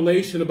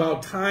revelation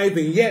about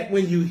tithing. Yet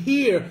when you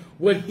hear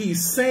what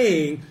he's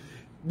saying,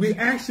 we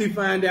actually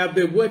find out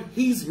that what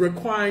he's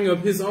requiring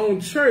of his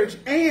own church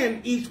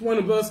and each one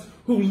of us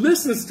who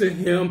listens to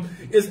him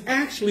is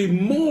actually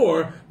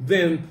more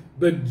than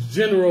the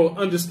general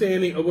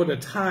understanding of what a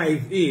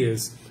tithe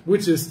is,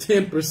 which is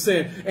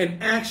 10%.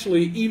 And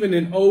actually, even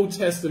in Old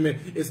Testament,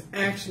 is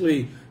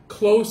actually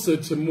closer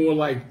to more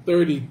like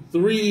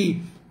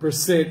 33%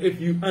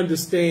 if you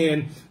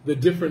understand the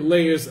different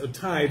layers of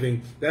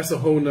tithing. That's a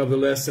whole nother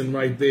lesson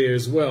right there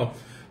as well.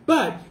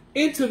 But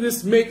into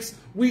this mix,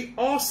 we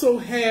also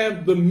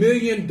have the $1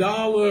 million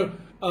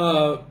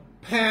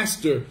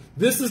pastor.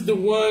 This is the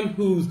one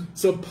who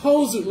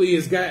supposedly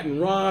has gotten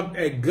robbed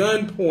at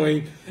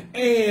gunpoint,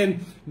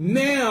 and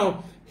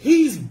now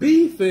he's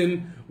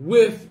beefing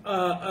with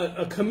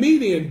a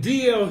comedian,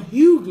 D.L.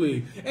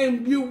 Hughley.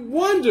 And you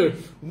wonder,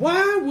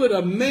 why would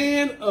a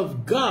man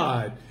of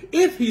God,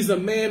 if he's a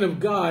man of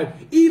God,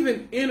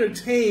 even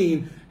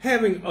entertain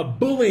having a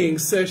bullying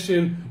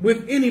session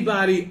with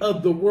anybody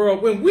of the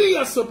world when we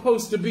are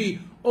supposed to be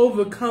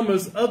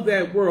overcomers of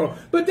that world?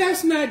 But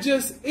that's not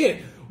just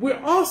it.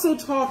 We're also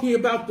talking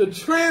about the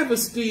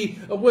travesty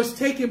of what's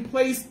taking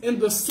place in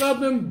the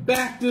Southern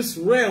Baptist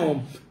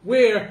realm,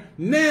 where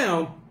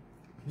now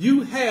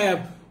you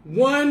have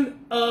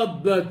one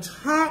of the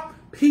top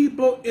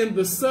people in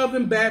the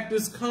Southern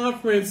Baptist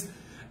Conference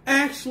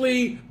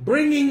actually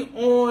bringing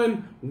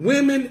on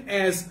women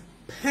as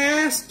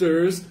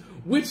pastors,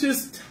 which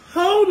is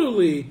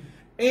totally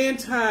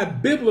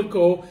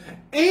anti-biblical,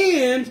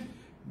 and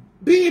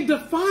being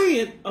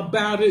defiant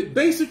about it,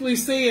 basically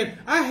saying,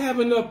 I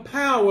have enough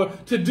power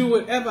to do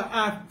whatever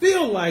I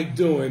feel like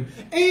doing.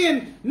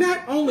 And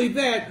not only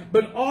that,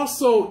 but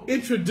also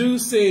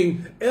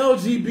introducing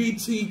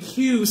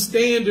LGBTQ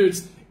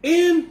standards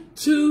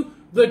into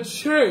the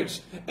church.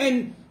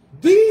 And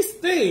these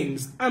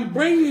things, I'm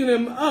bringing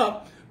them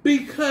up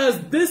because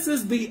this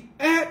is the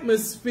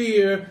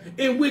atmosphere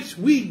in which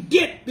we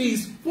get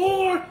these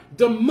 4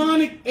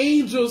 demonic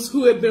angels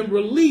who have been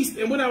released.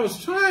 And what I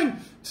was trying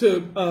to,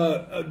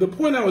 the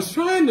point I was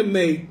trying to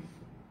make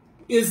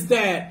is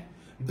that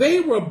they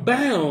were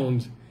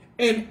bound,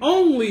 and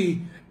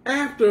only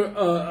after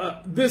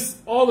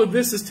all of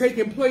this is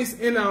taking place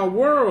in our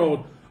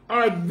world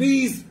are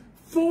these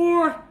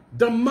 4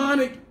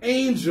 demonic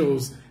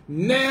angels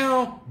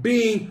now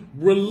being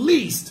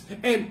released.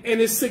 And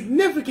it's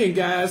significant,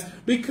 guys,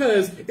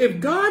 because if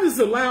God is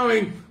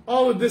allowing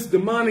all of this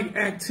demonic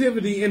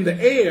activity in the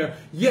air,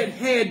 yet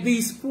had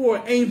these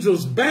 4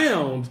 angels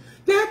bound,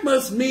 that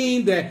must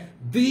mean that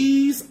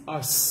these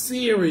are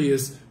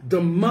serious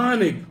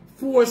demonic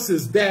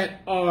forces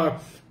that are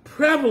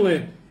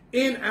prevalent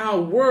in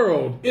our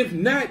world. If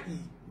not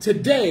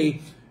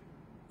today,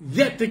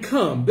 yet to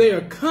come. They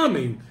are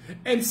coming.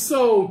 And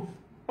so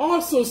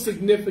also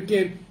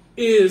significant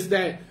is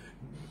that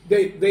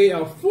they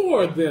are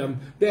 4 of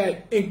them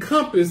that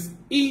encompass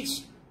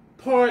each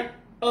part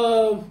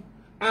of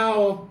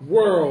our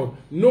world,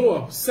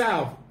 north,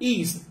 south,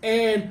 east,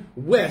 and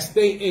west.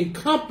 They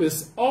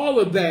encompass all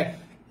of that.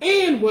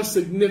 And what's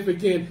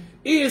significant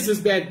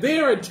is that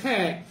their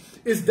attack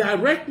is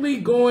directly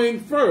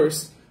going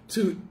first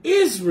to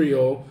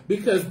Israel,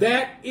 because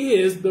that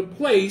is the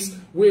place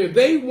where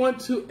they want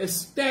to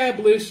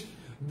establish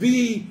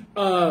the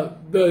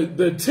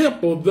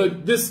temple,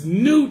 this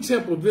new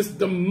temple, this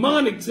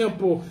demonic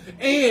temple,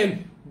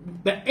 and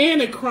the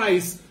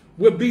Antichrist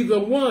would be the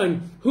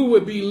one who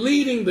would be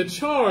leading the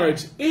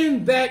charge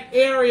in that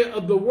area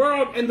of the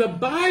world. And the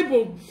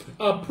Bible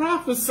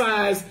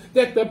prophesies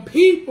that the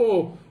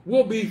people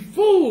will be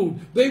fooled.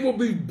 They will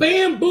be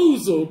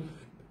bamboozled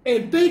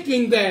and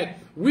thinking that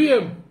we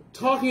are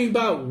talking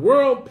about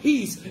world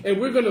peace and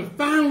we're going to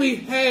finally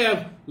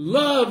have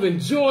love and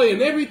joy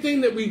and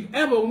everything that we've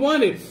ever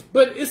wanted.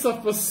 But it's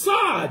a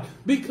facade,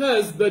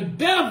 because the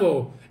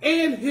devil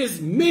and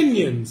his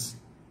minions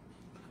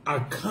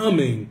are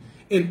coming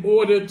in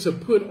order to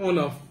put on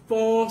a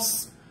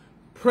false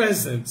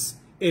presence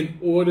in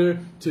order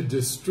to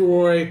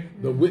destroy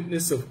the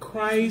witness of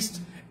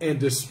Christ and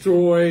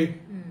destroy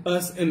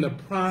us in the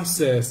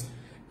process.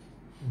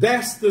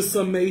 That's the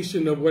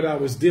summation of what I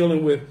was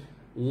dealing with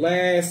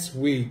last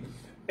week.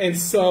 And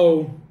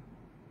so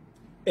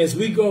as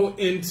we go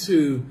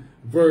into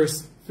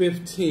verse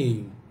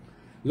 15,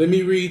 let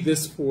me read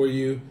this for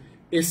you.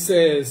 It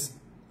says,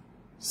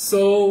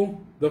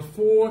 "So the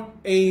 4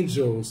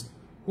 angels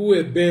who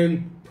have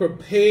been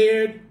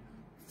prepared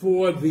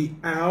for the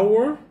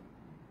hour,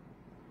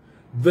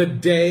 the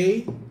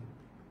day,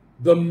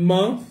 the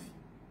month,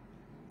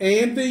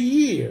 and the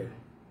year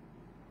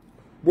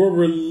were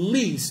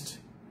released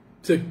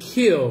to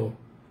kill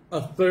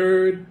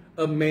 1/3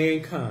 of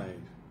mankind."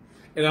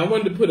 And I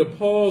wanted to put a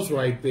pause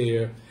right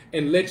there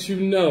and let you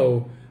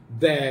know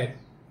that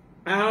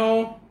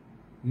our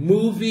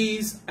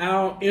movies,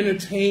 our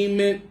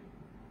entertainment,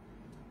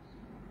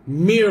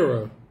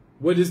 mirror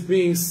what is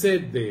being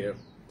said there.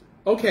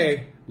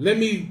 Okay, let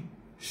me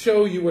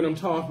show you what I'm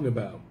talking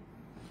about.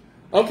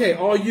 Okay,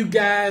 all you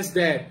guys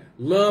that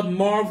love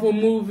Marvel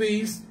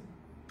movies,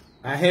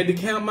 I had to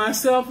count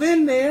myself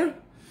in there.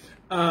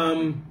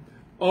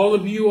 All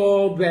of you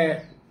all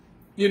that,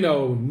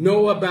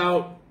 know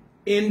about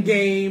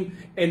Endgame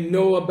and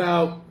know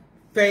about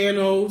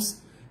Thanos.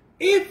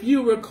 If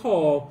you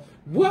recall,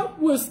 what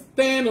was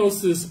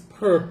Thanos'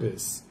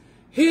 purpose?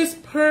 His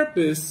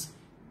purpose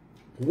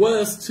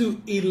was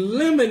to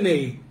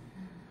eliminate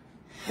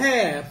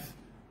half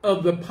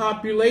of the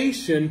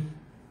population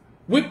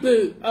with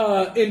the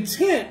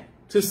intent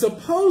to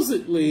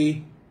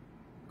supposedly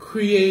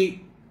create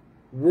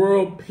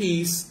world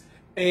peace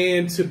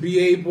and to be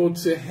able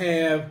to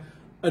have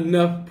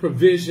enough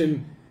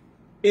provision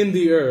in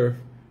the earth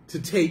to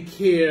take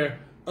care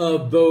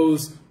of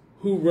those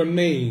who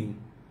remain.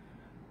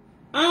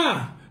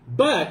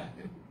 But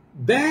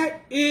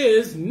that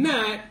is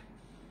not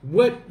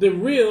what the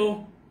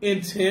real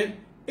intent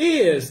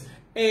is.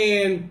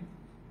 And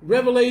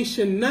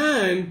Revelation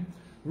 9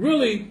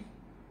 really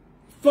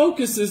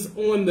focuses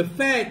on the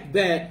fact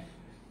that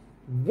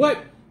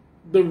what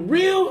the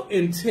real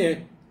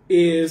intent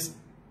is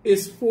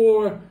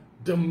for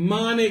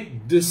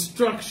demonic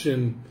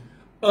destruction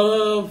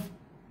of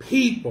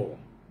people.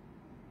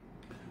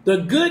 The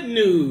good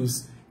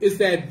news is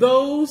that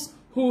those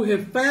who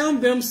have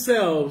found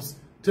themselves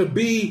to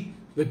be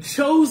the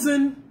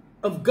chosen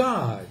of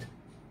God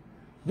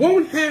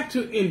won't have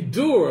to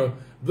endure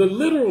the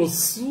literal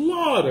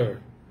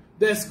slaughter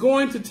that's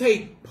going to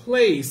take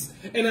place.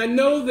 And I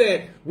know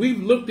that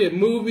we've looked at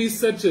movies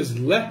such as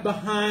Left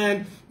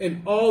Behind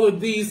and all of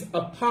these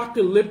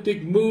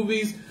apocalyptic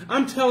movies.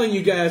 I'm telling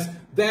you guys,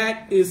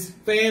 that is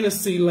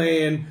fantasy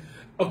land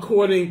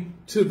according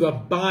to the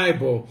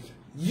Bible.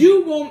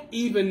 You won't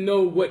even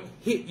know what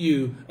hit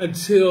you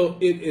until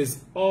it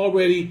is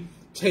already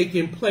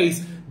taking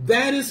place.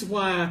 That is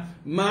why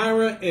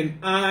Myra and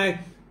I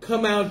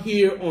come out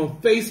here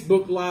on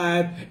Facebook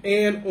Live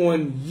and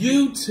on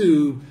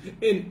YouTube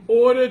in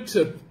order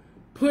to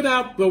put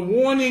out the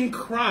warning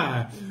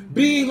cry,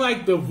 being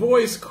like the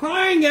voice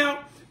crying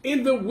out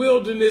in the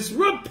wilderness,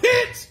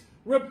 repent,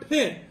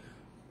 repent,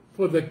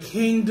 for the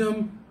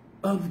kingdom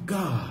of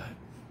God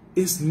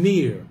is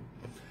near.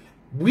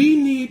 We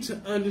need to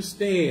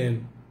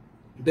understand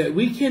that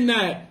we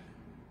cannot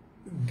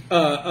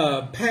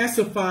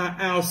pacify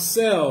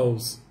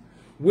ourselves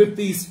with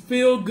these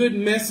feel-good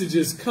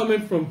messages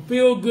coming from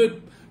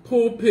feel-good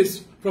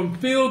pulpits, from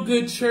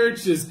feel-good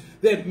churches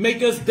that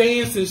make us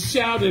dance and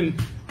shout and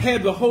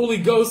have the Holy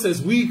Ghost,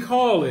 as we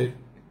call it,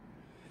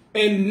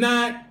 and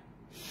not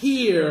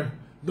hear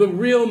the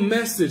real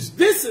message.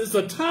 This is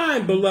a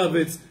time,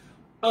 beloveds,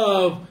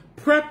 of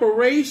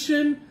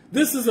preparation.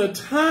 This is a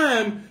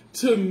time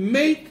to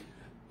make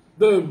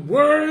the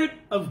word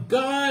of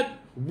God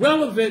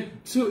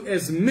relevant to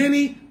as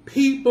many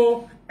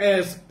people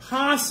as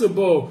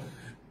possible.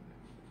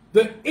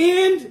 The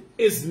end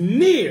is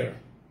near.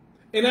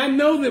 And I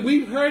know that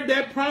we've heard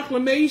that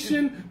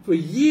proclamation for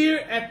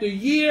year after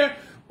year.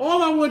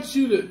 All I want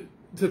you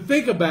to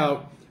think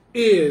about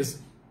is,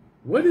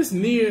 what is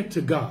near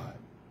to God?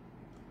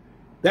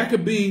 That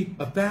could be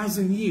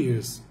 1,000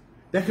 years.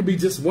 That could be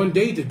just one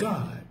day to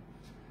God.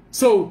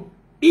 So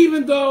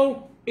even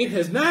though it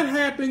has not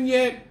happened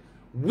yet,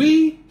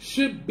 we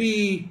should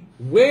be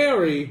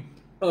wary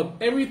of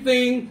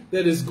everything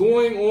that is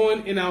going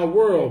on in our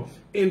world.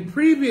 In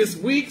previous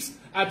weeks,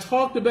 I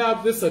talked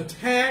about this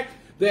attack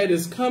that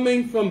is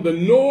coming from the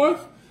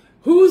north.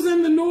 Who's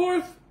in the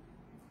north?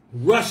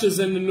 Russia's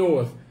in the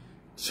north.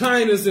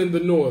 China's in the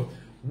north.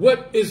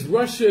 What is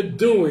Russia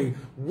doing?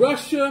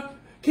 Russia,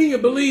 can you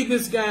believe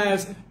this,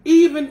 guys?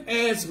 Even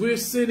as we're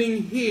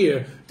sitting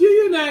here, do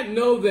you not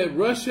know that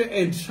Russia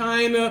and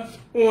China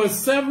on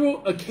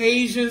several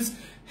occasions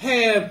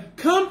have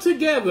come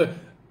together?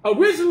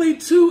 Originally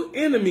two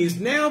enemies,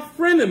 now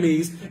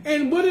frenemies.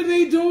 And what are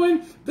they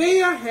doing?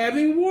 They are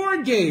having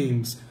war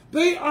games.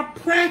 They are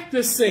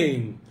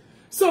practicing.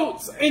 So,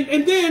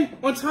 and then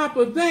on top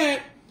of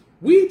that,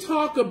 we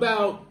talk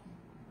about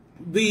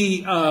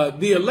the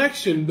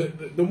election,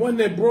 the one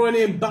that brought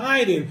in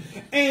Biden,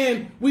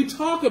 and we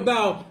talk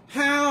about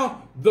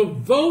how the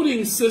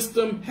voting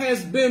system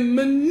has been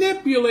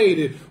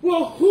manipulated.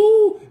 Well,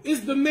 who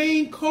is the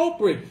main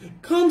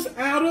culprit? Comes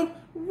out of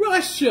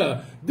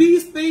Russia.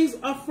 These things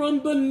are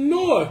from the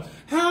north.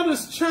 How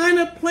does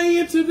China play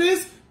into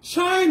this?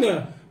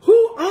 China.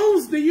 Who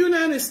owns the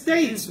United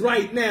States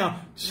right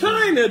now?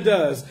 China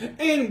does.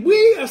 And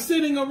we are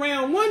sitting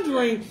around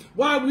wondering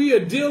why we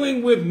are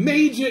dealing with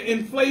major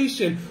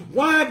inflation,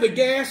 why the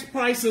gas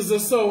prices are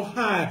so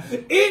high.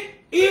 It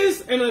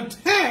is an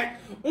attack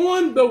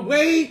on the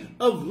way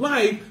of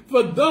life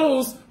for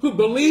those who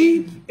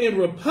believe in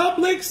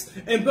republics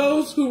and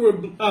those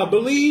who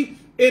believe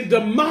in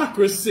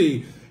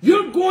democracy.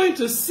 You're going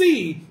to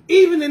see,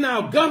 even in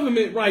our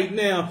government right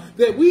now,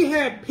 that we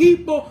have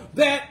people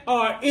that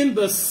are in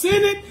the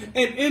Senate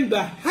and in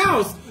the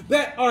House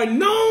that are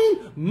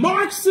known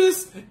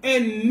Marxists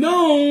and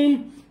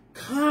known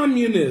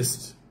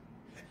communists.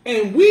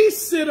 And we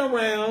sit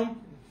around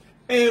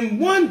and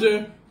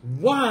wonder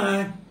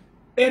why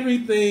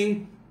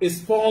everything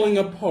is falling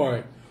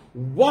apart,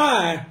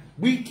 why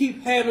we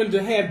keep having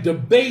to have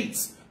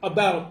debates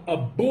about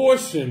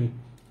abortion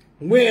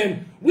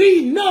when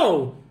we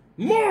know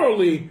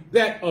morally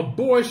that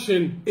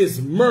abortion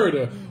is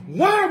murder.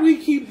 Why we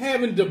keep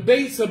having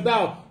debates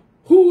about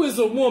who is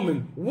a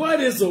woman,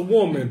 what is a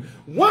woman?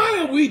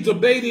 Why are we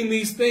debating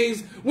these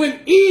things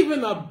when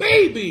even a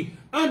baby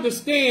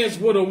understands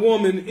what a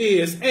woman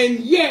is?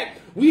 And yet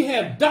we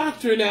have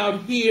doctrine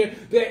out here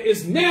that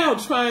is now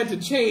trying to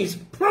change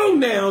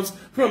pronouns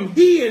from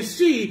he and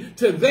she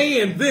to they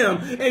and them.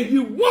 And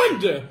you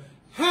wonder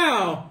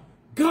how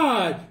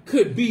God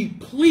could be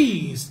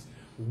pleased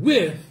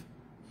with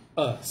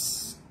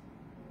us.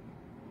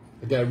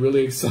 I got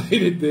really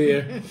excited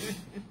there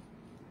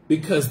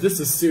because this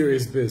is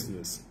serious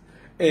business.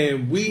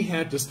 And we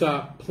have to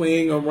stop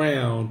playing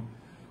around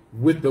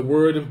with the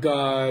word of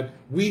God.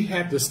 We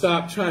have to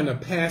stop trying to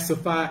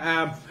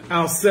pacify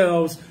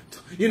ourselves.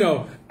 You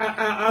know,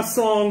 our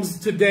songs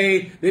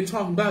today, they're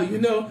talking about, you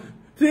know,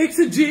 fix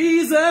it,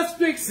 Jesus,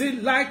 fix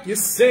it like you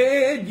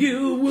said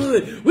you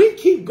would. We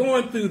keep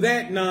going through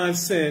that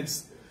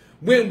nonsense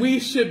when we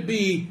should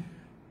be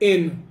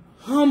in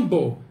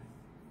humble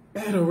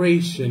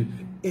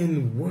adoration,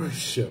 in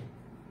worship.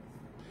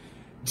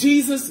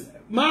 Jesus,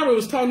 Myra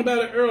was talking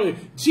about it earlier.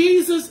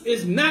 Jesus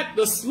is not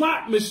the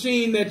slot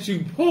machine that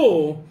you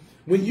pull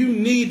when you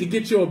need to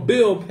get your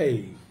bill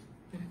paid.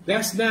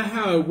 That's not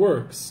how it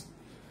works.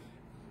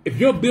 If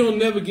your bill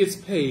never gets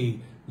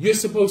paid, you're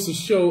supposed to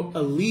show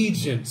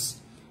allegiance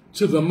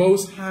to the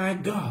Most High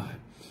God.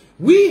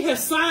 We have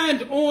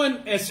signed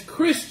on as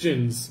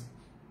Christians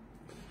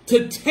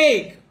to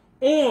take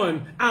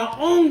on our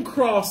own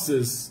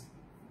crosses,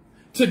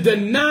 to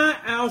deny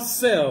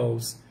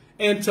ourselves,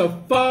 and to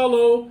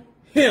follow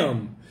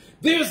Him.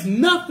 There's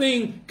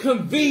nothing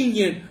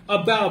convenient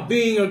about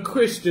being a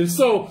Christian.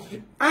 So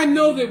I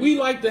know that we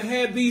like to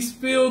have these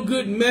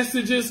feel-good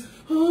messages,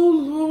 oh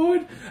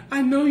Lord,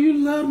 I know you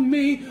love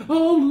me,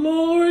 oh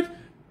Lord.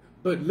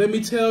 But let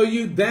me tell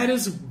you, that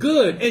is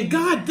good. And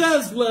God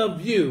does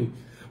love you.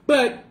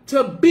 But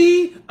to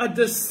be a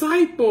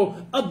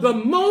disciple of the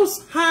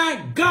Most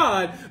High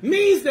God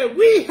means that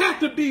we have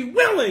to be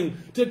willing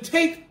to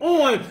take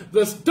on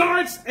the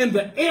darts and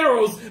the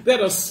arrows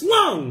that are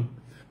slung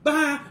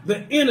by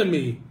the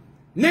enemy,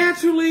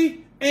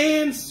 naturally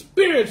and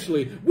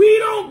spiritually. We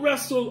don't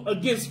wrestle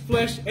against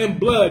flesh and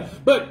blood,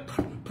 but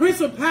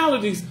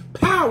principalities,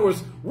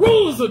 powers,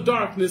 rulers of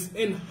darkness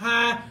in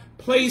high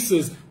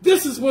places.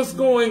 This is what's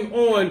going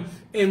on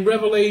in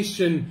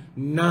Revelation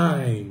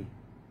 9.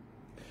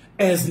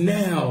 As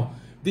now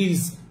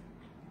these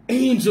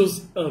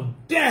angels of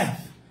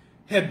death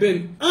have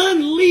been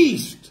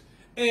unleashed,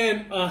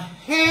 and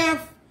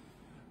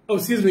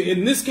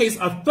in this case,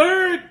 a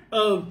third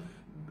of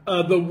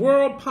the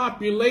world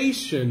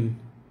population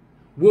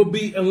will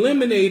be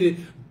eliminated.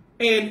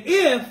 And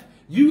if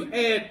you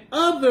add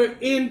other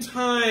end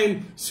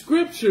time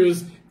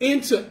scriptures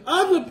into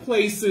other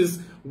places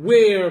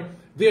where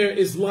there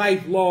is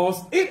life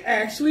lost, it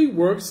actually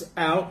works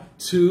out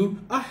to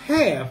a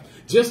half,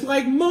 just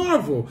like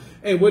Marvel.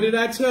 And what did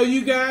I tell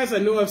you guys? I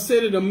know I've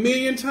said it a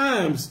million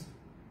times.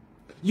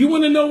 You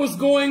want to know what's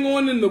going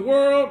on in the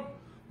world?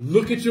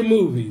 Look at your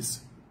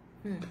movies.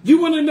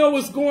 You want to know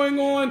what's going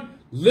on?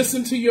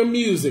 Listen to your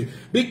music,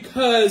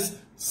 because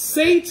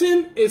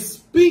Satan is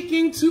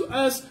speaking to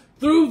us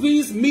through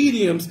these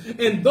mediums,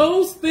 and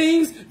those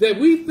things that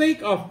we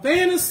think are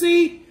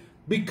fantasy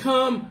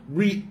become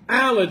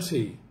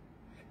reality.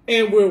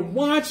 And we're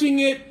watching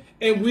it,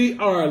 and we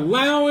are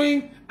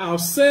allowing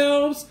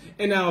ourselves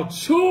and our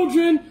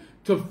children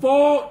to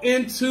fall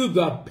into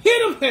the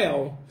pit of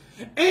hell.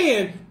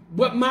 And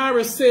what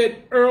Myra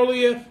said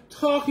earlier,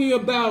 talking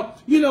about,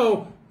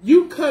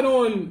 you cut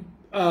on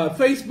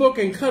Facebook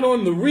and cut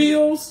on the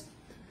reels,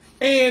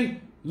 and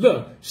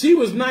look, she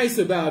was nice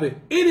about it.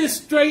 It is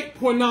straight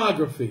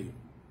pornography.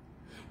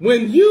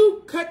 When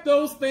you cut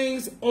those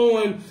things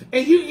on,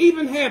 and you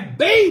even have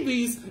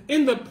babies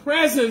in the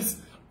presence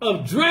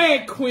of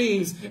drag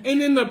queens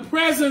and in the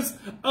presence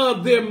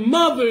of their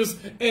mothers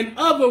and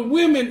other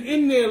women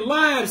in their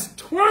lives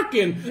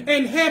twerking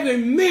and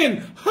having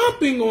men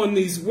humping on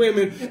these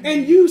women,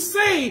 and you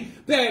say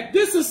that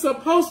this is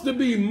supposed to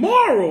be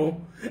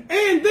moral,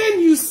 and then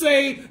you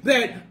say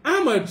that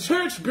I'm a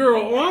church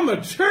girl or I'm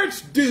a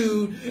church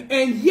dude,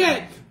 and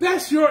yet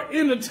that's your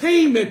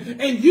entertainment,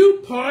 and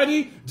you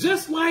party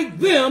just like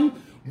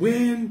them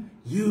when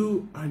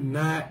you are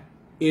not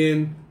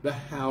in the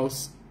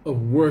house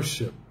of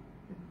worship.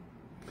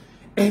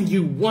 And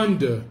you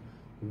wonder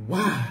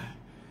why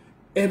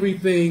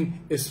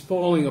everything is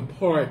falling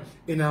apart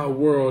in our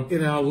world,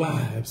 in our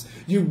lives.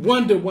 You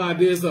wonder why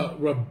there's a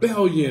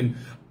rebellion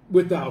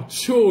with our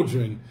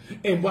children,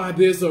 and why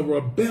there's a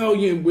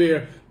rebellion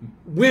where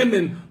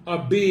women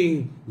are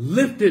being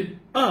lifted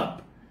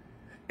up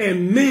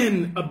and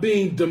men are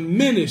being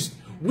diminished,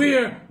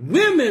 where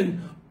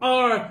women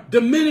are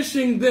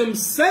diminishing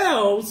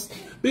themselves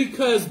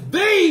because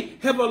they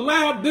have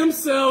allowed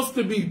themselves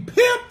to be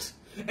pimped,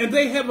 and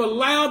they have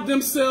allowed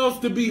themselves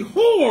to be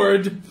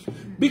whored,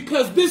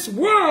 because this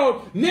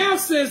world now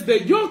says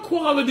that your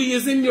quality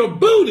is in your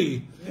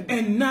booty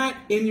and not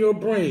in your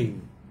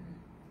brain.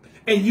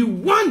 And you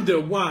wonder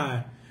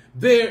why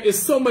there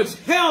is so much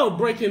hell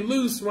breaking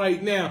loose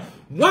right now.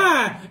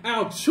 Why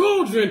our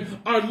children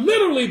are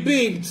literally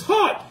being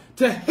taught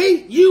to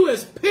hate you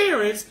as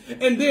parents,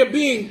 and they're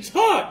being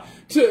taught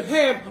to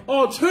have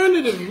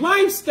alternative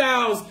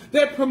lifestyles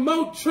that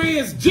promote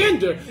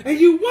transgender. And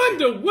you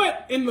wonder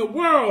what in the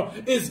world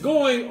is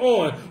going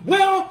on.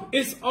 Well,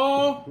 it's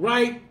all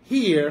right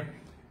here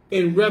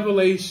in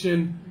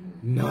Revelation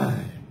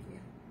 9.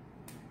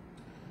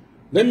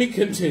 Let me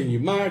continue.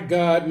 My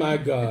God, my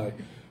God.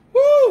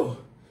 Woo!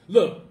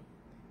 Look,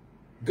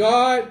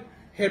 God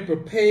had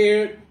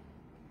prepared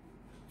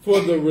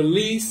for the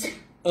release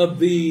of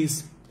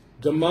these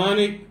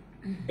demonic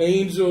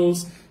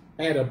angels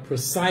at a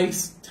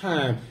precise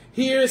time.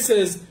 Here it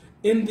says,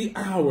 in the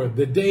hour,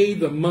 the day,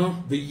 the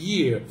month, the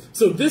year.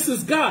 So this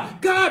is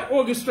God. God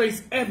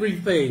orchestrates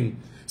everything.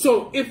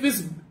 So if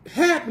it's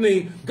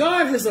happening,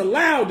 God has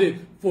allowed it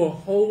for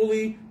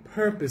holy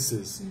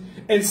purposes.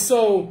 And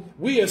so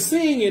we are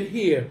seeing it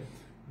here.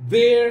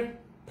 Their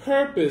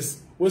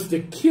purpose was to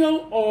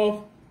kill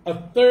off a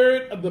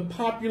third of the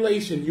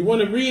population. You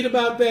want to read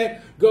about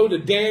that? Go to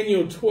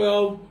Daniel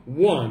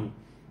 12:1.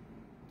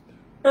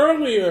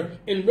 Earlier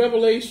in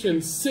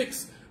Revelation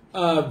 6,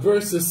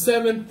 verses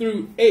 7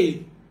 through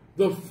 8,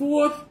 the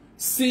fourth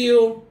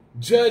seal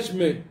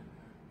judgment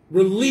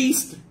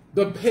released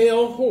the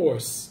pale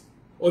horse,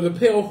 or the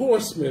pale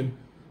horseman,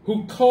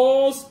 who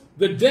caused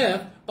the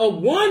death of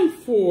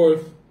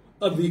 1/4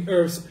 of the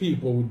earth's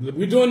people.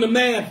 We're doing the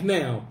math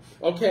now,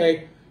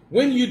 okay?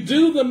 When you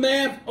do the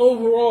math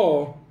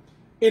overall,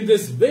 in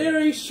this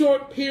very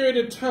short period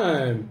of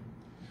time,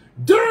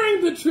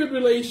 during the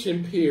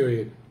tribulation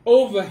period,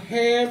 over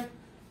half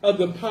of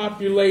the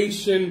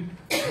population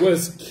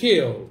was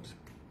killed.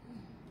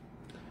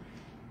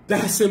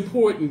 That's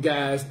important,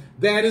 guys.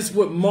 That is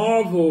what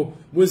Marvel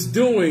was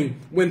doing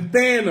when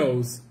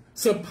Thanos,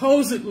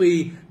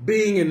 supposedly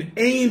being an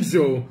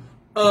angel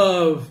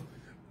of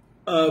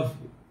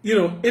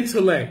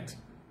intellect,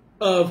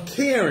 of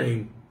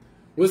caring,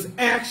 was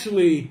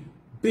actually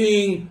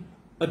being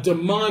a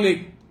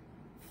demonic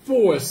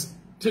force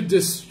to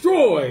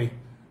destroy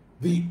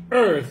the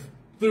earth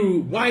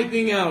through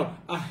wiping out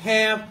a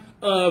half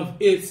of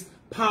its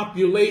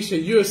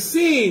population. You're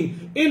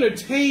seeing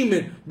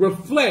entertainment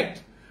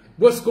reflect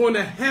what's going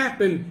to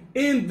happen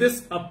in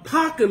this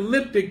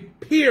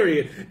apocalyptic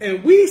period.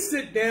 And we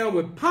sit down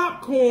with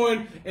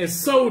popcorn and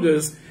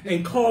sodas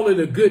and call it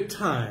a good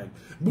time.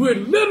 We're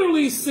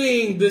literally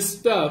seeing this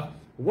stuff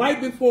right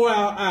before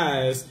our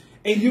eyes,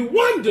 and you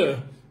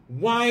wonder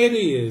why it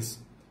is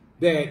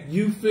that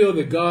you feel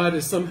that God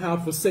is somehow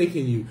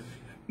forsaking you.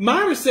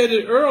 Myra said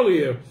it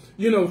earlier,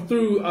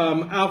 through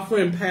our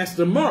friend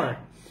Pastor Mark.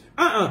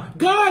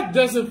 God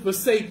doesn't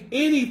forsake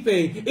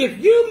anything.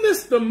 If you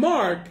miss the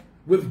mark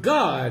with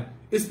God,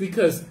 it's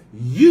because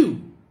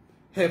you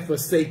have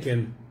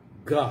forsaken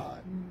God.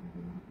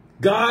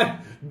 God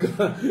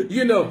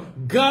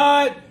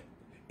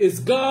is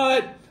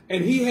God,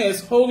 and he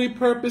has holy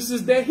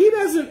purposes that he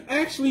doesn't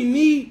actually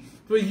need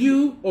for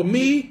you or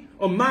me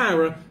or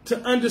Myra to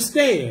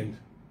understand.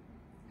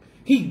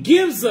 He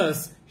gives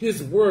us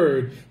his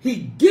word. He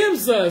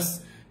gives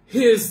us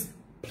his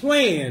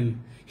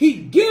plan. He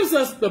gives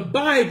us the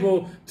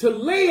Bible to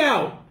lay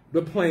out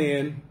the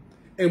plan.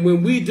 And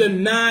when we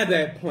deny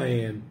that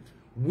plan,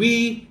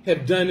 we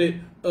have done it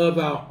of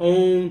our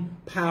own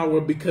power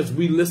because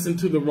we listened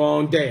to the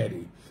wrong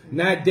daddy.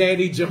 Not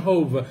Daddy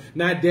Jehovah,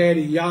 not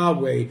Daddy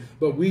Yahweh,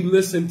 but we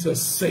listen to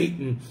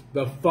Satan,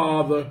 the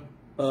father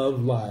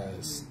of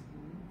lies.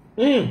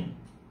 Let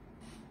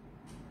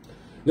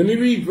me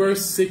read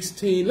verse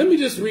 16. Let me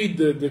just read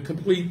the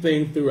complete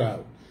thing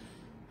throughout.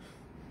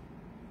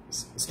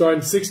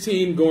 Starting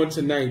 16, going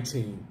to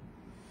 19.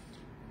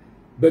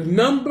 The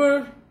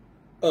number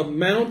of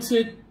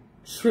mounted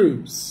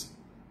troops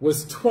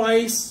was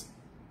twice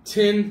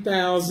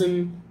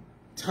 10,000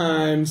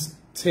 times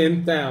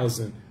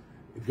 10,000.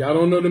 If y'all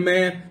don't know the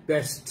math,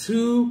 that's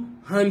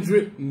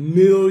 200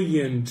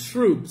 million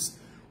troops.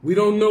 We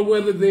don't know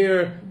whether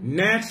they're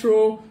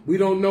natural. We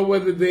don't know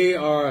whether they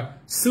are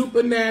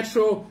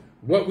supernatural.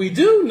 What we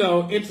do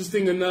know,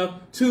 interesting enough,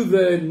 to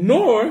the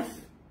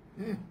north,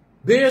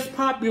 there's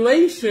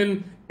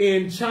population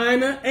in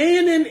China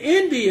and in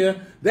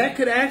India that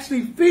could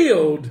actually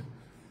field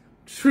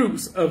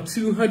troops of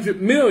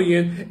 200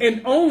 million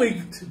and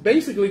only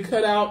basically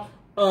cut out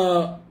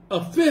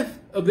a fifth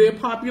of their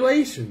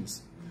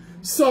populations.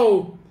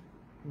 So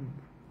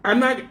I'm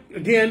not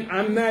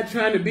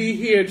trying to be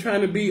here,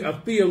 trying to be a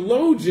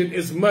theologian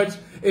as much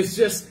as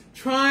just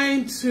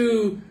trying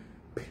to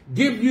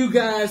give you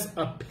guys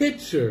a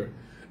picture.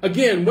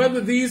 Again,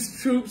 whether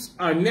these troops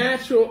are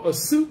natural or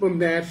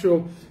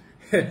supernatural,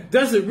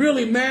 does it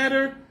really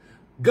matter?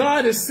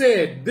 God has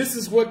said this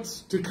is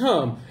what's to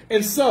come.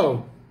 And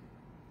so,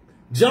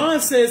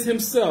 John says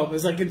himself,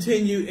 as I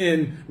continue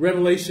in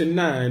Revelation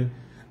 9,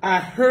 I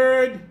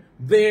heard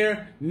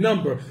their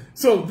number.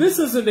 So this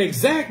is an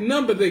exact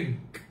number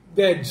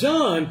that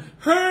John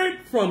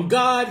heard from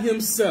God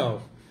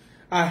himself.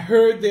 I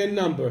heard their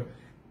number.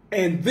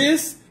 And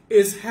this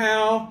is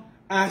how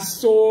I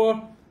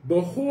saw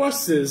the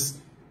horses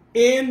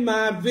in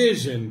my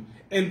vision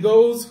and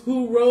those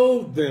who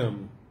rode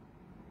them.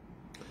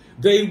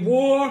 They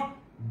wore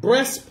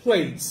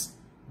breastplates,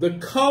 the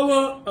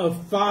color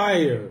of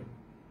fire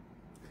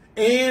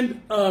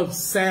and of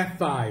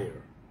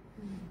sapphire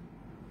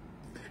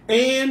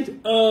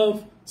and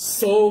of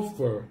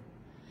sulfur.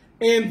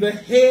 And the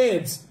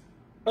heads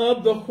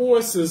of the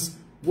horses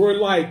were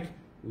like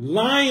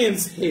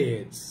lions'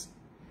 heads,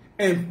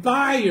 and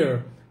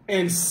fire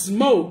and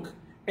smoke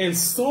and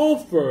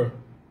sulfur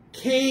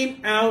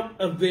came out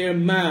of their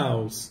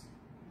mouths.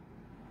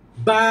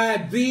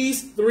 By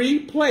these three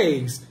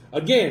plagues,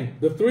 again,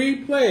 the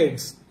three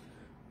plagues,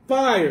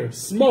 fire,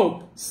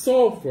 smoke,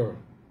 sulfur.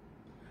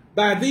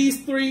 By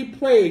these three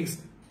plagues,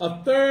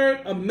 a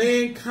third of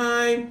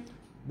mankind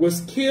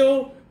was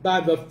killed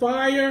by the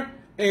fire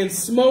and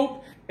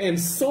smoke and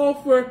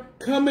sulfur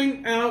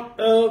coming out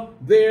of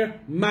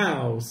their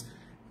mouths.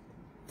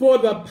 For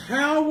the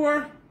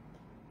power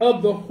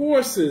of the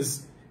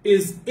horses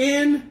is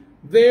in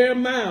their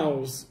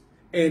mouths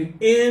and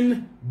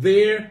in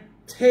their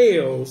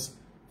tails,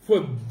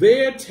 for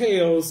their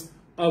tails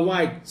are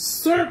like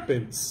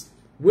serpents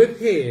with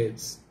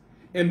heads,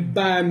 and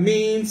by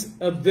means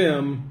of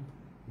them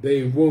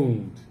they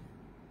wound.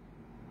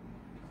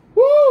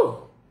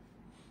 Woo!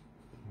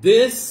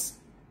 This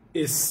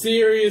is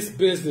serious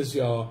business,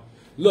 y'all.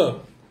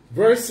 Look,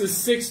 verses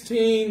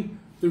 16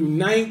 through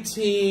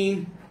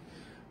 19,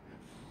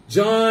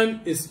 John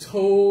is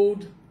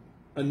told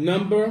a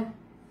number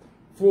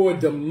for a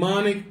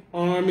demonic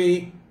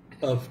army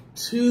of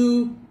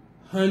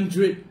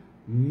 200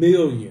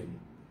 million.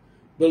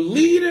 The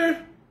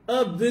leader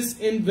of this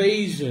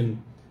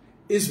invasion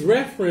is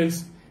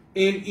referenced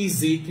in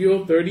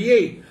Ezekiel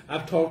 38.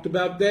 I've talked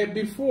about that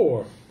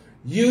before,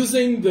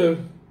 using the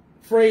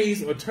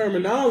phrase or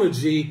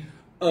terminology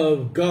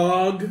of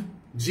Gog,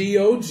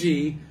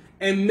 G-O-G,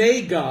 and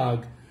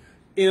Magog,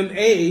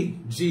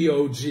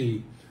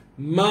 M-A-G-O-G.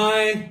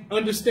 My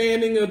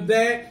understanding of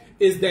that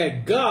is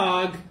that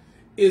Gog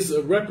is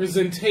a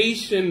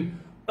representation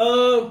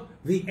of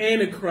the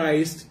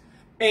Antichrist,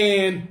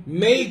 and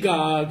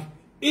Magog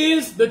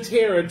is the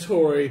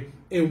territory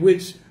in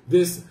which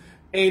this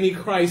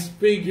Antichrist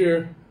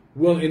figure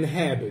will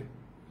inhabit.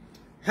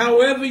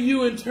 However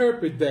you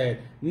interpret that,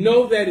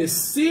 know that it's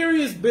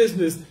serious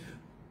business.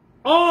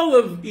 All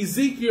of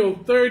Ezekiel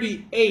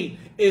 38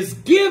 is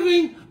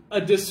giving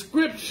a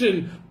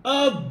description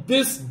of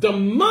this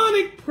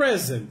demonic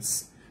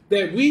presence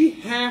that we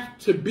have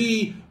to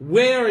be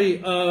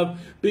wary of,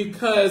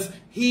 because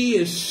he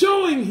is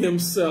showing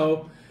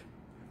himself.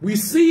 We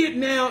see it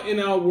now in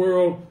our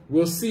world.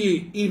 We'll see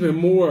it even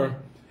more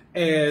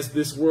as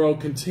this world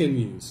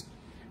continues.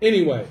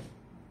 Anyway,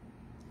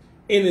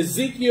 in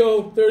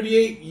Ezekiel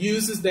 38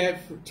 uses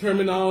that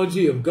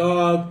terminology of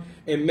Gog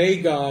and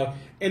Magog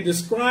and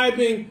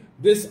describing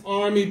this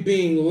army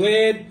being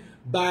led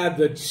by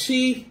the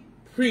chief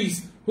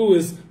priest, who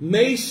is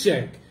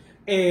Meshach,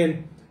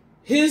 and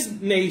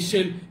his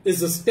nation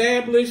is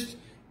established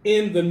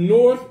in the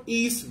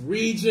northeast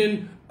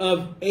region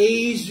of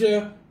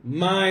Asia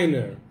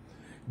Minor.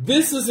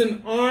 This is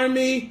an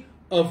army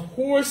of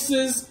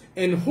horses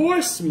and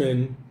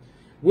horsemen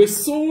with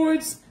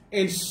swords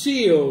and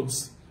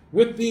shields,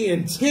 with the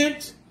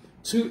intent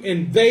to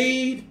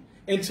invade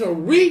and to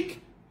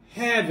wreak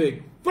havoc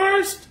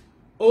first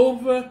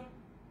over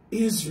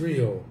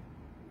Israel.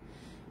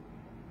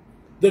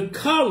 The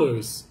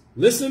colors,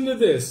 listen to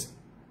this: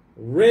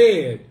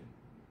 red,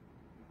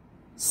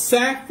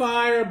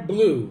 sapphire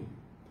blue,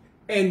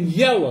 and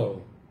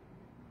yellow.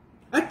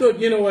 I thought,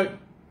 you know what?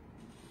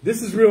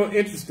 This is real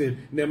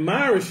interesting. Now,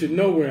 Myra should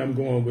know where I'm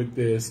going with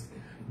this,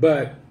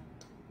 but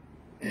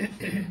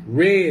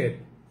red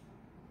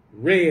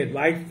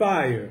like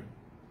fire,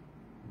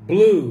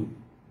 blue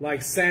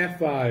like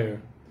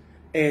sapphire,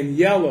 and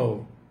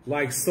yellow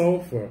like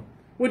sulfur.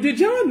 Well, did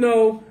y'all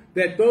know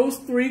that those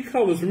three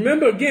colors,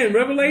 remember again,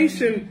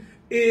 Revelation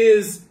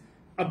is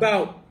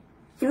about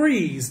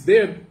threes.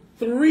 There are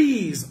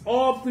threes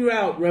all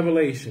throughout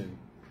Revelation.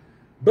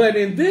 But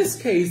in this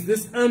case,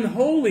 this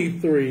unholy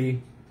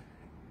three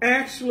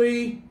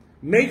actually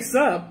makes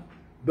up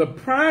the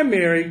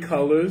primary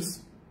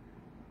colors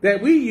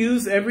that we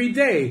use every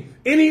day.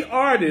 Any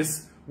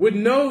artist would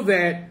know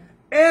that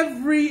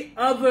every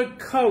other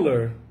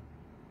color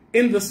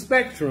in the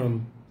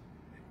spectrum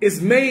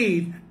is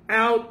made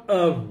out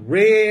of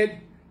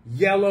red,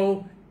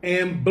 yellow,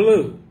 and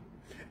blue.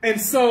 And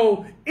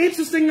so,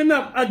 interesting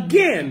enough,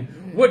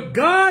 again, what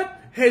God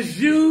has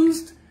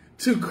used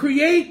to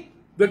create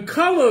the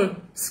color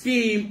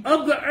scheme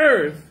of the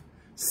earth,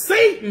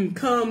 Satan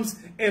comes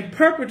and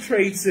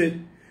perpetrates it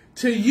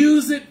to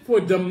use it for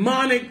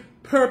demonic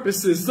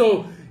purposes.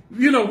 So,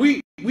 you know,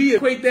 we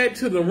equate that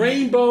to the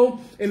rainbow,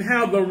 and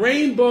how the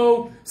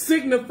rainbow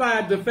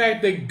signified the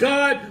fact that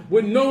God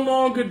would no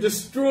longer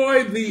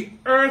destroy the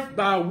earth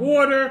by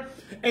water,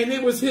 and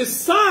it was his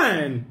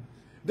sign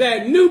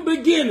that new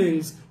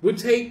beginnings would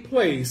take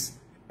place.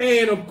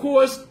 And of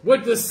course,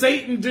 what does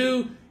Satan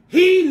do?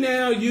 He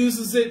now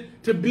uses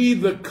it to be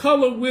the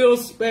color wheel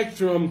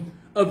spectrum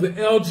of the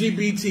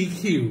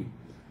LGBTQ.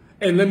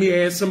 And let me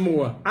add some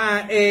more.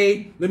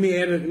 IA, let me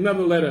add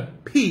another letter,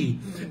 P,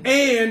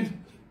 and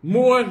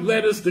more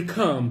letters to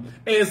come.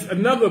 As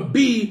another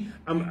B,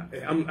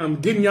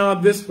 I'm giving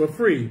y'all this for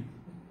free.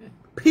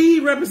 P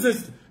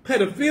represents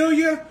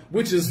pedophilia,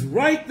 which is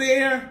right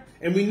there.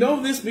 And we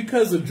know this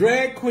because of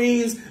drag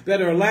queens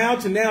that are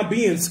allowed to now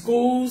be in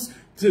schools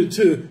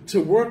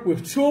to work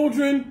with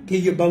children.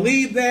 Can you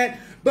believe that?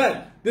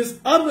 But this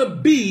other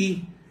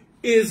B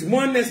is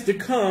one that's to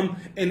come,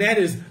 and that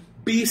is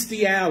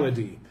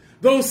bestiality.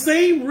 Those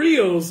same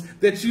reels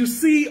that you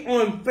see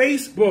on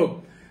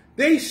Facebook,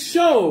 they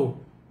show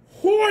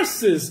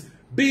horses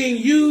being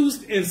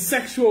used in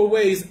sexual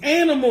ways,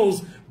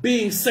 animals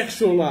being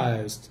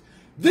sexualized.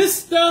 This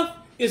stuff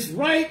is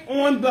right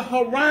on the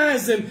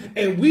horizon,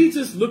 and we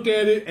just look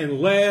at it and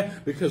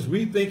laugh because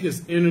we think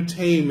it's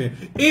entertainment.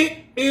 It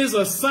is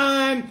a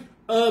sign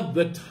of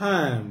the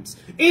times.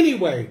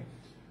 Anyway,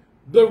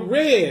 the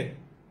red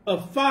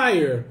of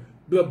fire,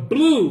 the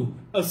blue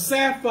of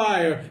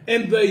sapphire,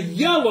 and the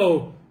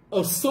yellow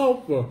of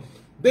sulfur.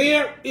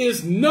 There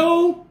is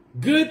no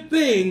good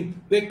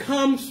thing that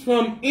comes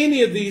from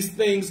any of these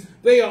things.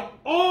 They are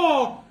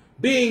all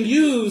being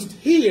used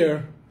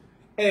here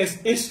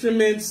as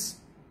instruments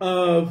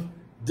of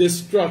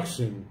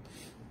destruction.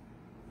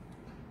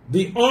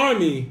 The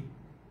army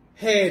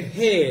had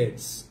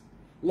heads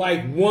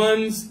like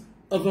ones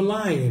of a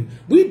lion.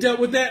 We dealt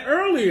with that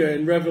earlier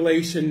in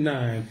Revelation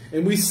 9,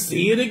 and we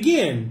see it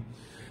again.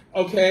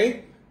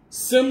 Okay?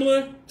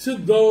 Similar to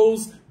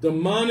those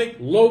demonic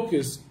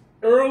locusts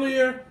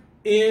earlier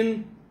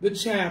in the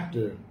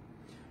chapter.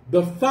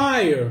 The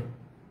fire,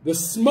 the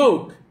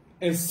smoke,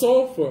 and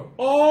sulfur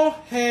all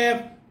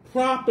have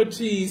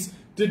properties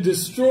to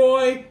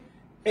destroy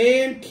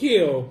and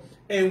kill.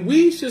 And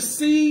we should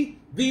see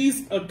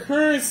these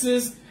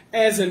occurrences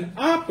as an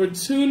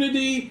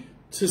opportunity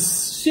to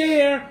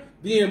share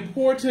the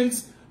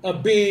importance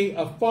of being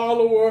a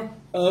follower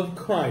of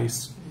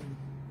Christ.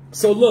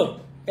 So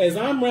look, as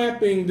I'm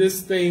wrapping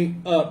this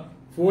thing up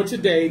for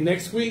today,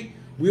 next week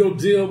we'll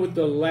deal with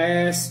the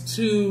last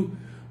two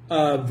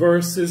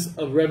verses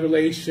of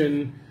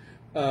Revelation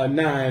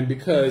 9,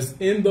 because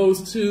in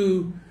those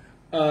two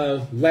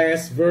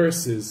last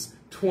verses,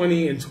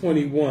 20 and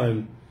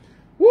 21,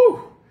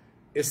 whoo,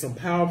 it's some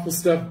powerful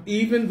stuff,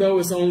 even though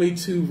it's only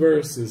 2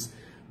 verses.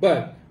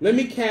 But let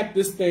me cap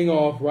this thing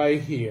off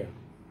right here.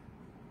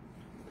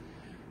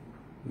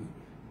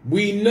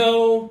 We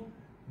know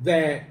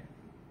that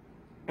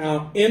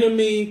our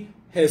enemy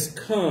has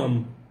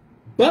come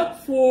but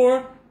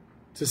for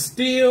to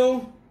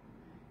steal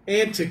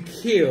and to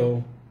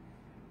kill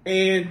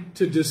and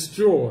to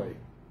destroy.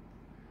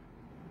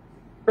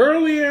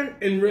 Earlier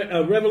in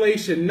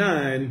Revelation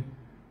 9,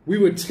 we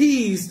were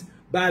teased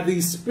by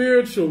these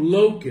spiritual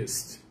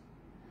locusts.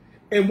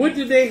 And what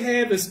did they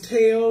have as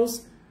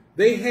tails?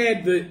 They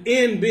had the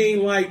end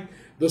being like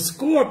the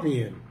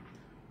scorpion.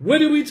 What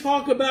did we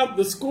talk about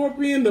the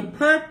scorpion? The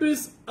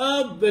purpose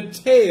of the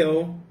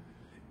tail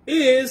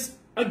is,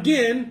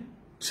 again,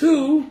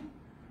 to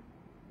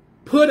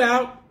put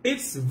out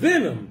its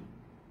venom.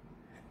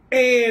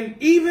 And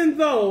even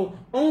though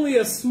only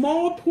a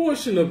small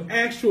portion of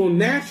actual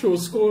natural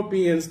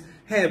scorpions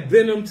have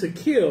venom to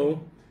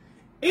kill,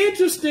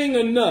 interesting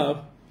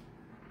enough,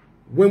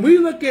 when we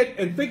look at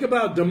and think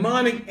about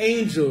demonic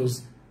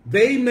angels,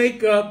 they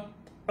make up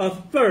a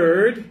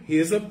third,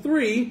 here's a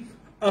 3,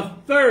 a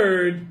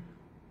third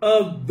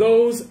of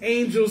those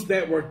angels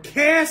that were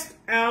cast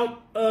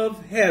out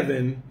of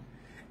heaven.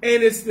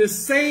 And it's the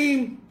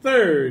same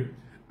third,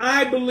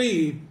 I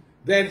believe,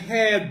 that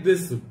had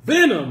this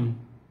venom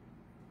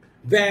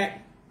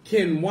that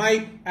can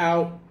wipe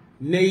out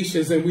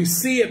nations. And we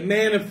see it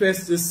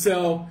manifest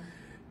itself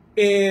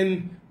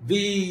in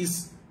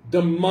these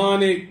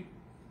demonic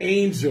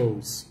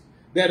angels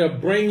that are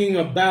bringing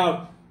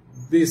about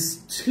this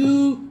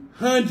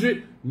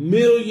 200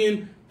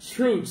 million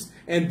troops.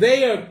 And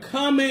they are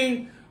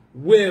coming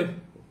with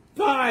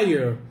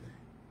fire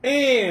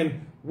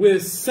and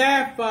with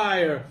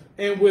sapphire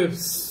and with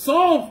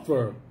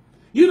sulfur.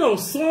 You know,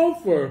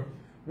 sulfur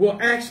will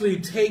actually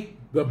take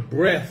the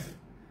breath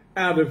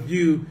out of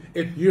you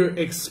if you're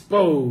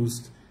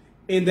exposed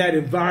in that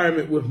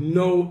environment with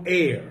no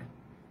air.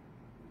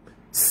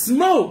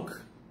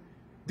 Smoke.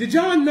 Did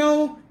y'all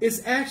know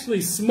it's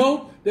actually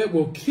smoke that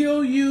will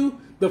kill you?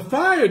 The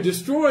fire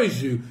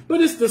destroys you, but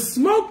it's the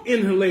smoke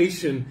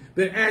inhalation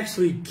that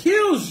actually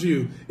kills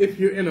you if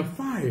you're in a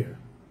fire.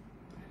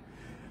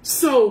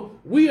 So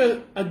we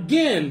are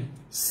again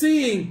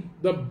seeing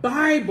the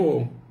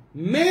Bible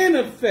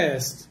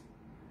manifest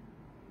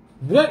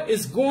what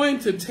is going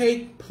to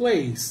take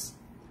place.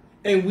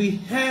 And we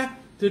have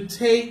to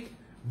take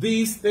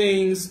these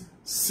things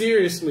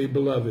seriously,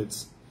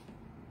 beloveds.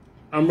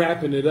 I'm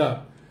wrapping it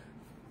up.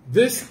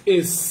 This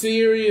is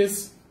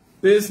serious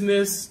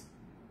business.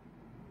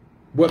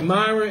 What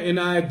Myra and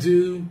I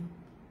do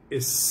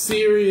is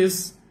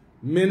serious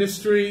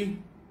ministry.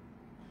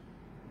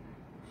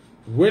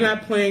 We're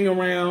not playing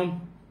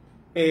around,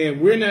 and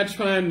we're not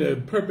trying to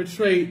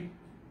perpetrate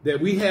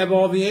that we have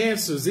all the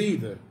answers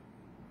either.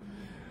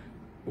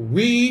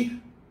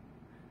 We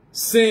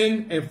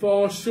sin and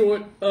fall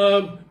short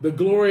of the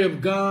glory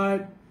of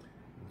God,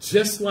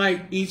 just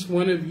like each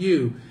one of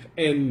you.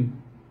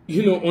 And,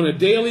 you know, on a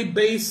daily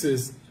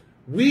basis,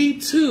 we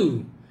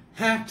too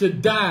have to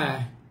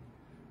die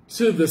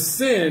to the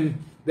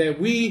sin that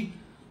we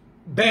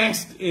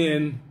basked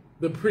in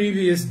the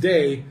previous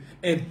day.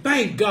 And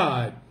thank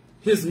God,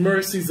 his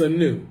mercies are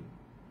new.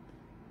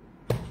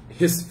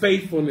 His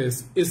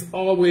faithfulness is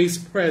always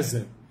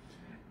present.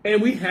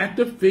 And we have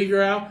to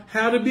figure out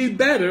how to be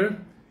better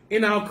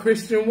in our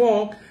Christian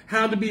walk,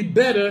 how to be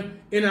better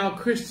in our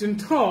Christian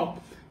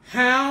talk,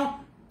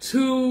 how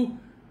to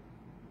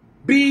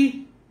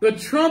be the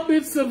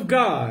trumpets of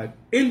God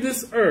in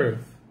this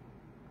earth,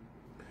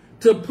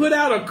 to put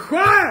out a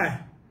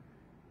cry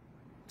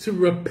to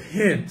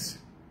repent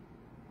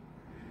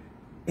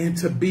and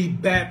to be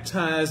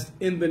baptized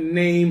in the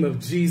name of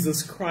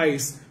Jesus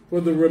Christ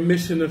for the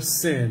remission of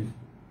sin.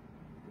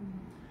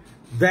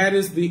 That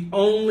is the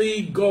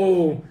only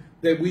goal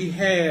that we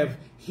have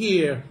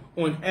here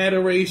on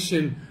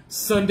Adoration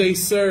Sunday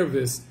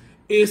service,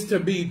 is to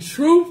be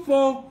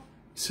truthful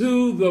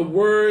to the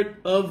Word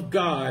of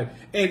God.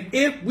 And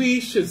if we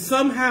should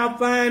somehow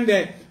find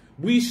that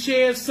we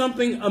shared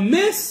something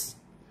amiss,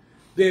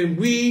 then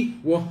we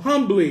will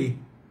humbly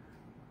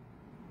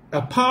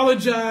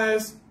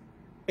apologize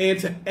and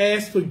to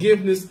ask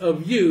forgiveness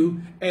of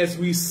you as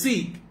we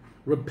seek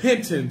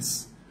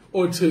repentance,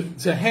 or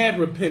to have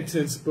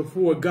repentance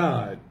before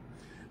God,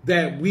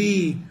 that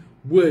we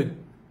would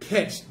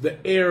catch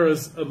the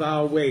errors of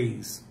our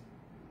ways.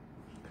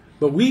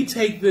 But we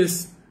take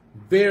this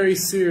very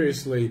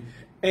seriously.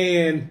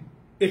 And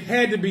it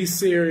had to be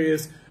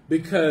serious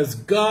because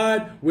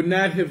God would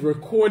not have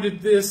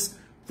recorded this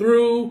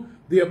through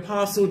the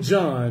Apostle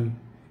John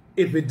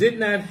if it did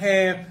not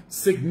have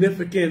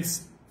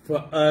significance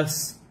for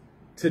us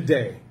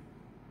today.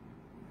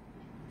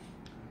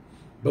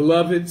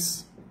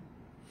 Beloveds,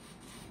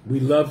 we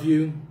love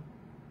you.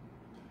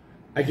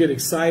 I get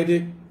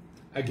excited.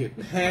 I get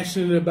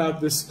passionate about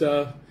this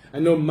stuff. I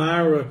know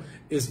Myra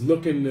is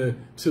looking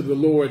to the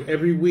Lord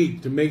every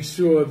week to make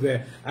sure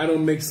that I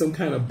don't make some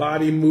kind of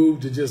body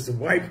move to just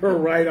wipe her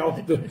right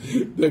off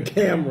the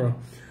camera.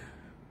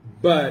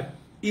 But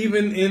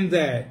even in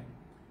that,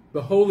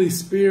 the Holy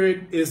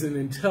Spirit is an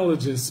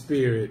intelligent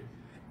spirit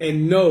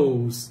and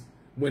knows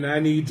when I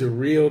need to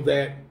reel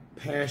that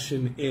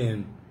passion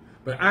in.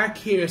 But I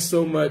care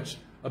so much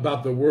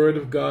about the Word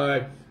of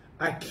God.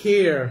 I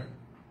care.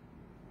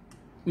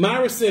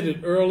 Myra said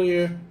it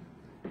earlier.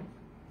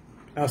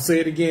 I'll say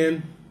it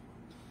again.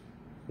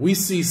 We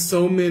see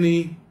so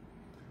many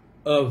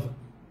of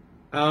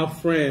our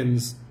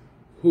friends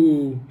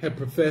who have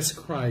professed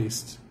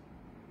Christ,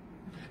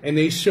 and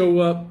they show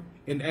up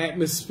in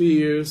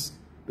atmospheres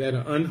that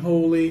are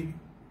unholy.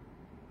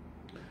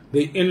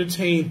 They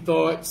entertain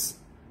thoughts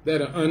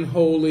that are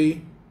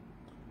unholy.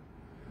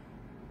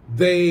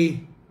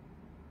 They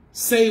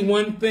say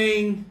one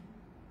thing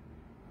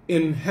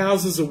in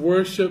houses of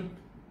worship,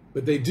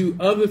 but they do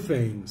other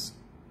things.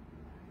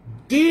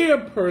 Dear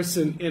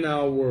person in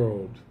our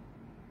world,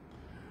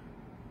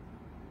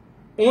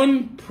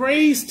 on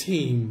praise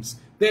teams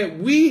that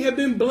we have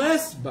been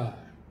blessed by,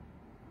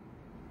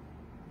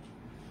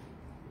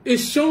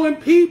 is showing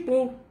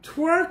people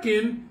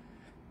twerking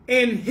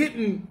and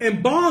hitting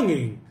and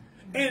bonging.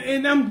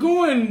 And I'm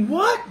going,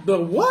 what? The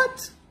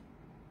what?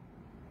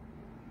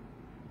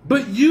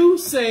 But you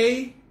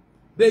say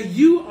that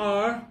you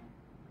are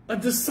a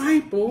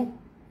disciple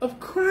of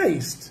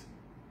Christ.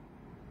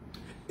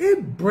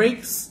 It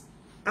breaks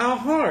our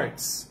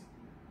hearts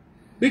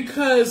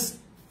because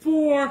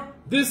for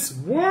this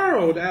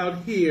world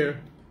out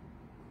here,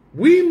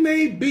 we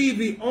may be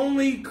the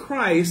only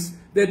Christ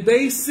that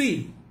they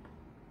see.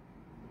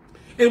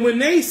 And when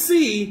they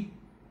see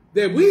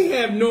that we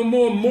have no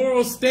more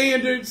moral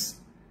standards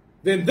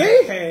than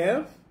they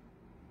have,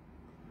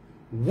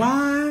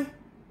 why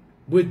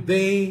would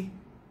they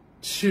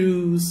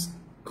choose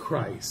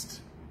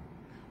Christ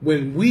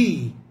when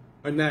we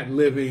are not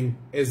living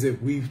as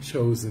if we've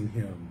chosen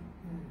him?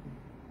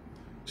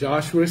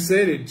 Joshua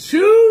said it,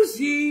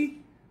 choose ye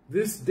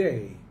this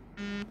day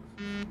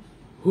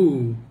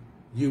who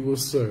you will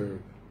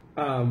serve.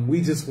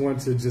 We just want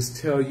to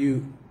tell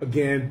you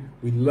again,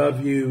 we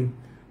love you.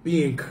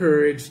 Be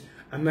encouraged.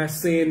 I'm not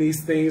saying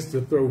these things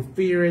to throw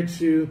fear at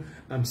you.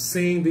 I'm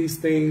saying these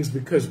things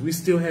because we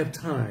still have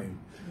time.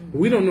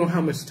 We don't know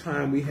how much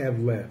time we have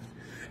left.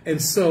 And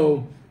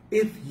so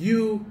if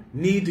you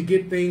need to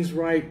get things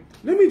right,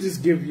 let me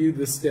just give you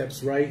the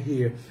steps right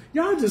here.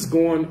 Y'all just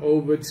going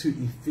over to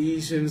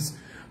Ephesians,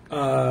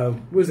 what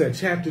is that,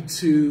 chapter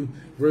 2,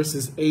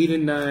 verses 8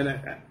 and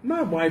 9.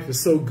 My wife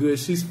is so good.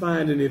 She's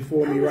finding it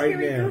for me right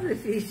now. Go to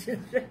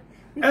Ephesians.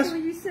 That's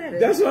you said it.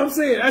 That's what I'm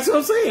saying. That's what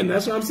I'm saying.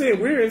 That's what I'm saying.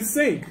 We're in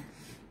sync.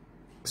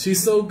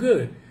 She's so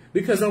good.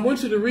 Because I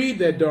want you to read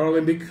that,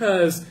 darling,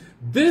 because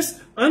this,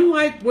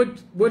 unlike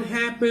what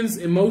happens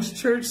in most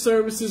church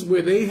services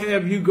where they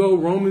have you go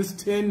Romans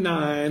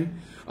 10:9,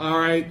 all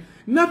right,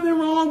 nothing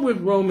wrong with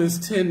Romans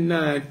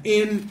 10:9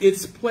 in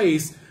its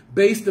place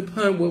based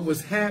upon what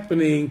was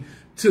happening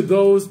to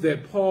those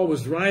that Paul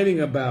was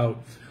writing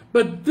about.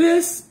 But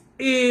this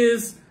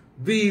is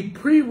the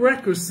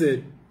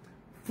prerequisite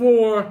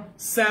for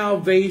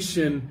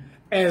salvation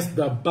as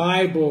the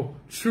Bible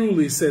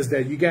truly says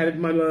that. You got it,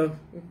 my love?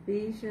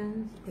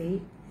 Ephesians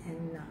 8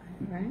 and 9,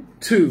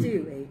 right? 2,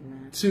 2, 8,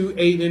 9. 2,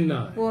 8, and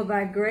 9. For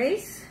by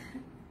grace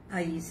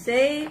are ye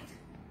saved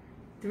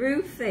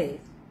through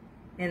faith,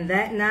 and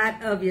that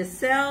not of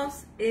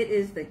yourselves, it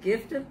is the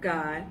gift of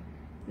God,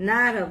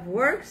 not of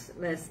works,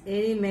 lest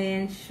any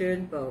man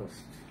should boast.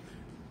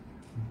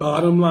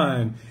 Bottom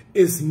line,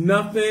 it's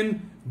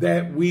nothing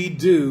that we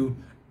do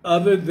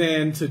other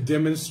than to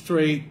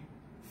demonstrate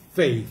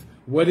faith.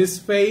 What is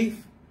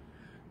faith?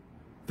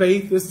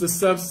 Faith is the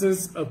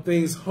substance of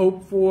things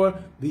hoped for,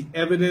 the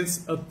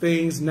evidence of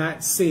things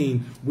not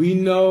seen. We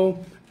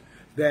know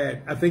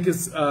that, I think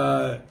it's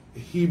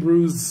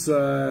Hebrews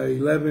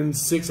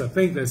 11:6, I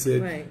think that's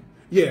it. Right.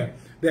 Yeah,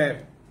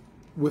 that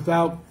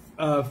without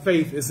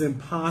faith it's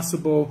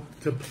impossible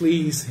to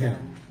please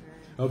him.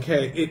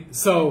 Okay,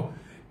 so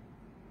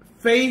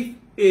faith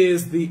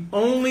is the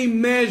only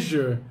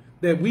measure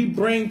that we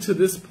bring to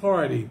this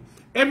party.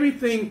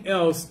 Everything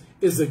else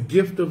is a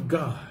gift of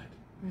God.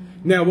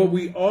 Now, what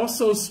we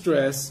also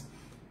stress,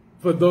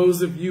 for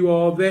those of you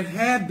all that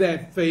have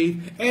that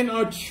faith and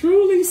are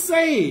truly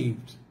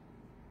saved,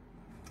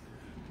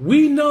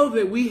 we know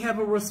that we have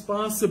a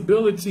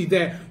responsibility,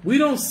 that we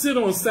don't sit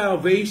on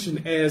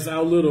salvation as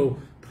our little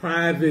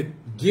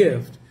private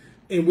gift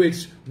in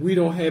which we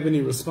don't have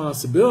any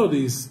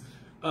responsibilities.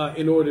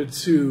 in order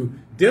to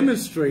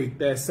demonstrate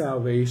that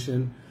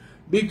salvation,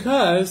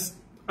 because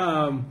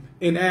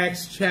in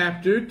Acts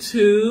chapter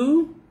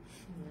 2,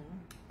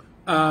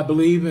 I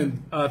believe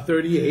in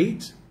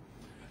 38,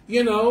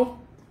 you know,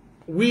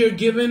 we are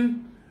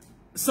given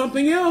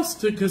something else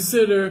to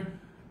consider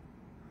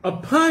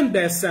upon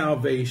that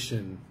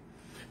salvation.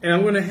 And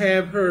I'm going to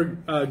have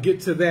her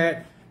get to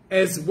that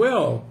as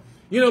well.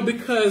 You know,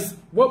 because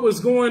what was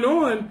going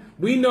on,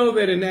 we know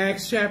that in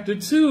Acts chapter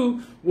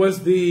 2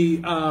 was the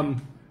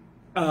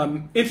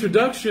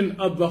introduction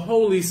of the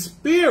Holy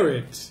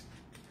Spirit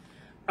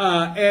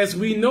as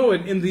we know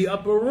it in the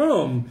upper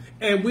room.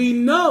 And we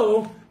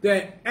know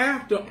that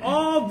after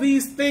all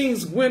these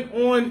things went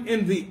on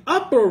in the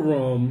upper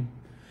room,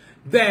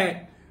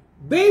 that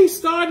they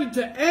started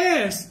to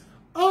ask,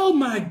 oh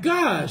my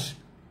gosh,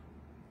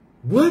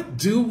 what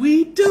do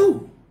we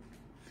do?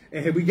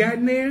 And have we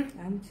gotten there?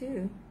 I'm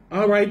too.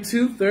 All right,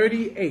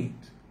 2:38.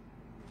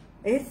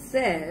 It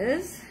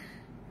says...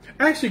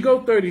 Actually,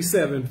 go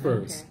 37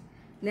 first. Okay.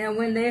 Now,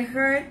 when they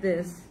heard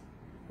this,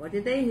 what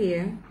did they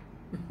hear?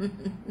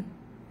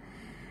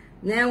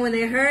 Now, when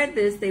they heard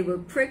this, they were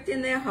pricked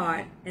in their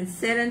heart and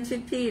said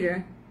unto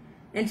Peter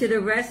and to the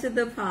rest of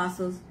the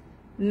apostles,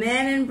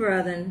 Men and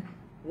brethren,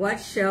 what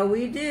shall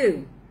we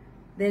do?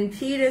 Then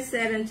Peter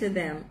said unto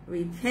them,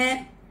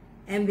 Repent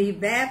and be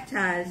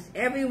baptized,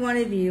 every one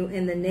of you,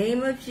 in the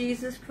name of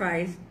Jesus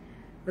Christ,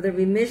 for the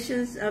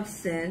remissions of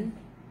sin,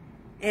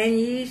 and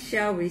ye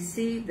shall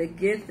receive the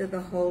gift of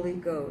the Holy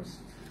Ghost.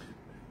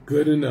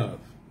 Good enough.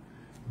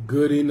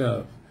 Good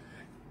enough.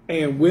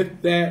 And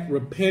with that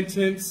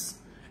repentance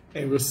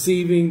and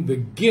receiving the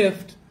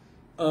gift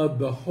of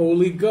the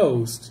Holy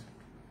Ghost,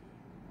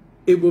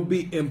 it will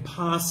be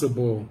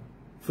impossible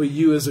for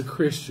you as a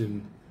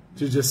Christian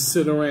to just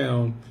sit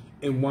around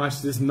and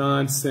watch this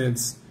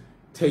nonsense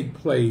take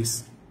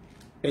place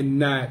and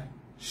not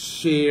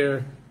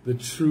share the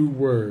true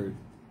word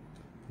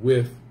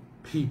with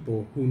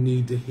people who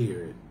need to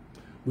hear it.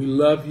 We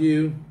love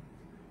you.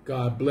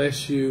 God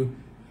bless you.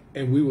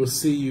 And we will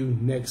see you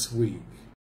next week.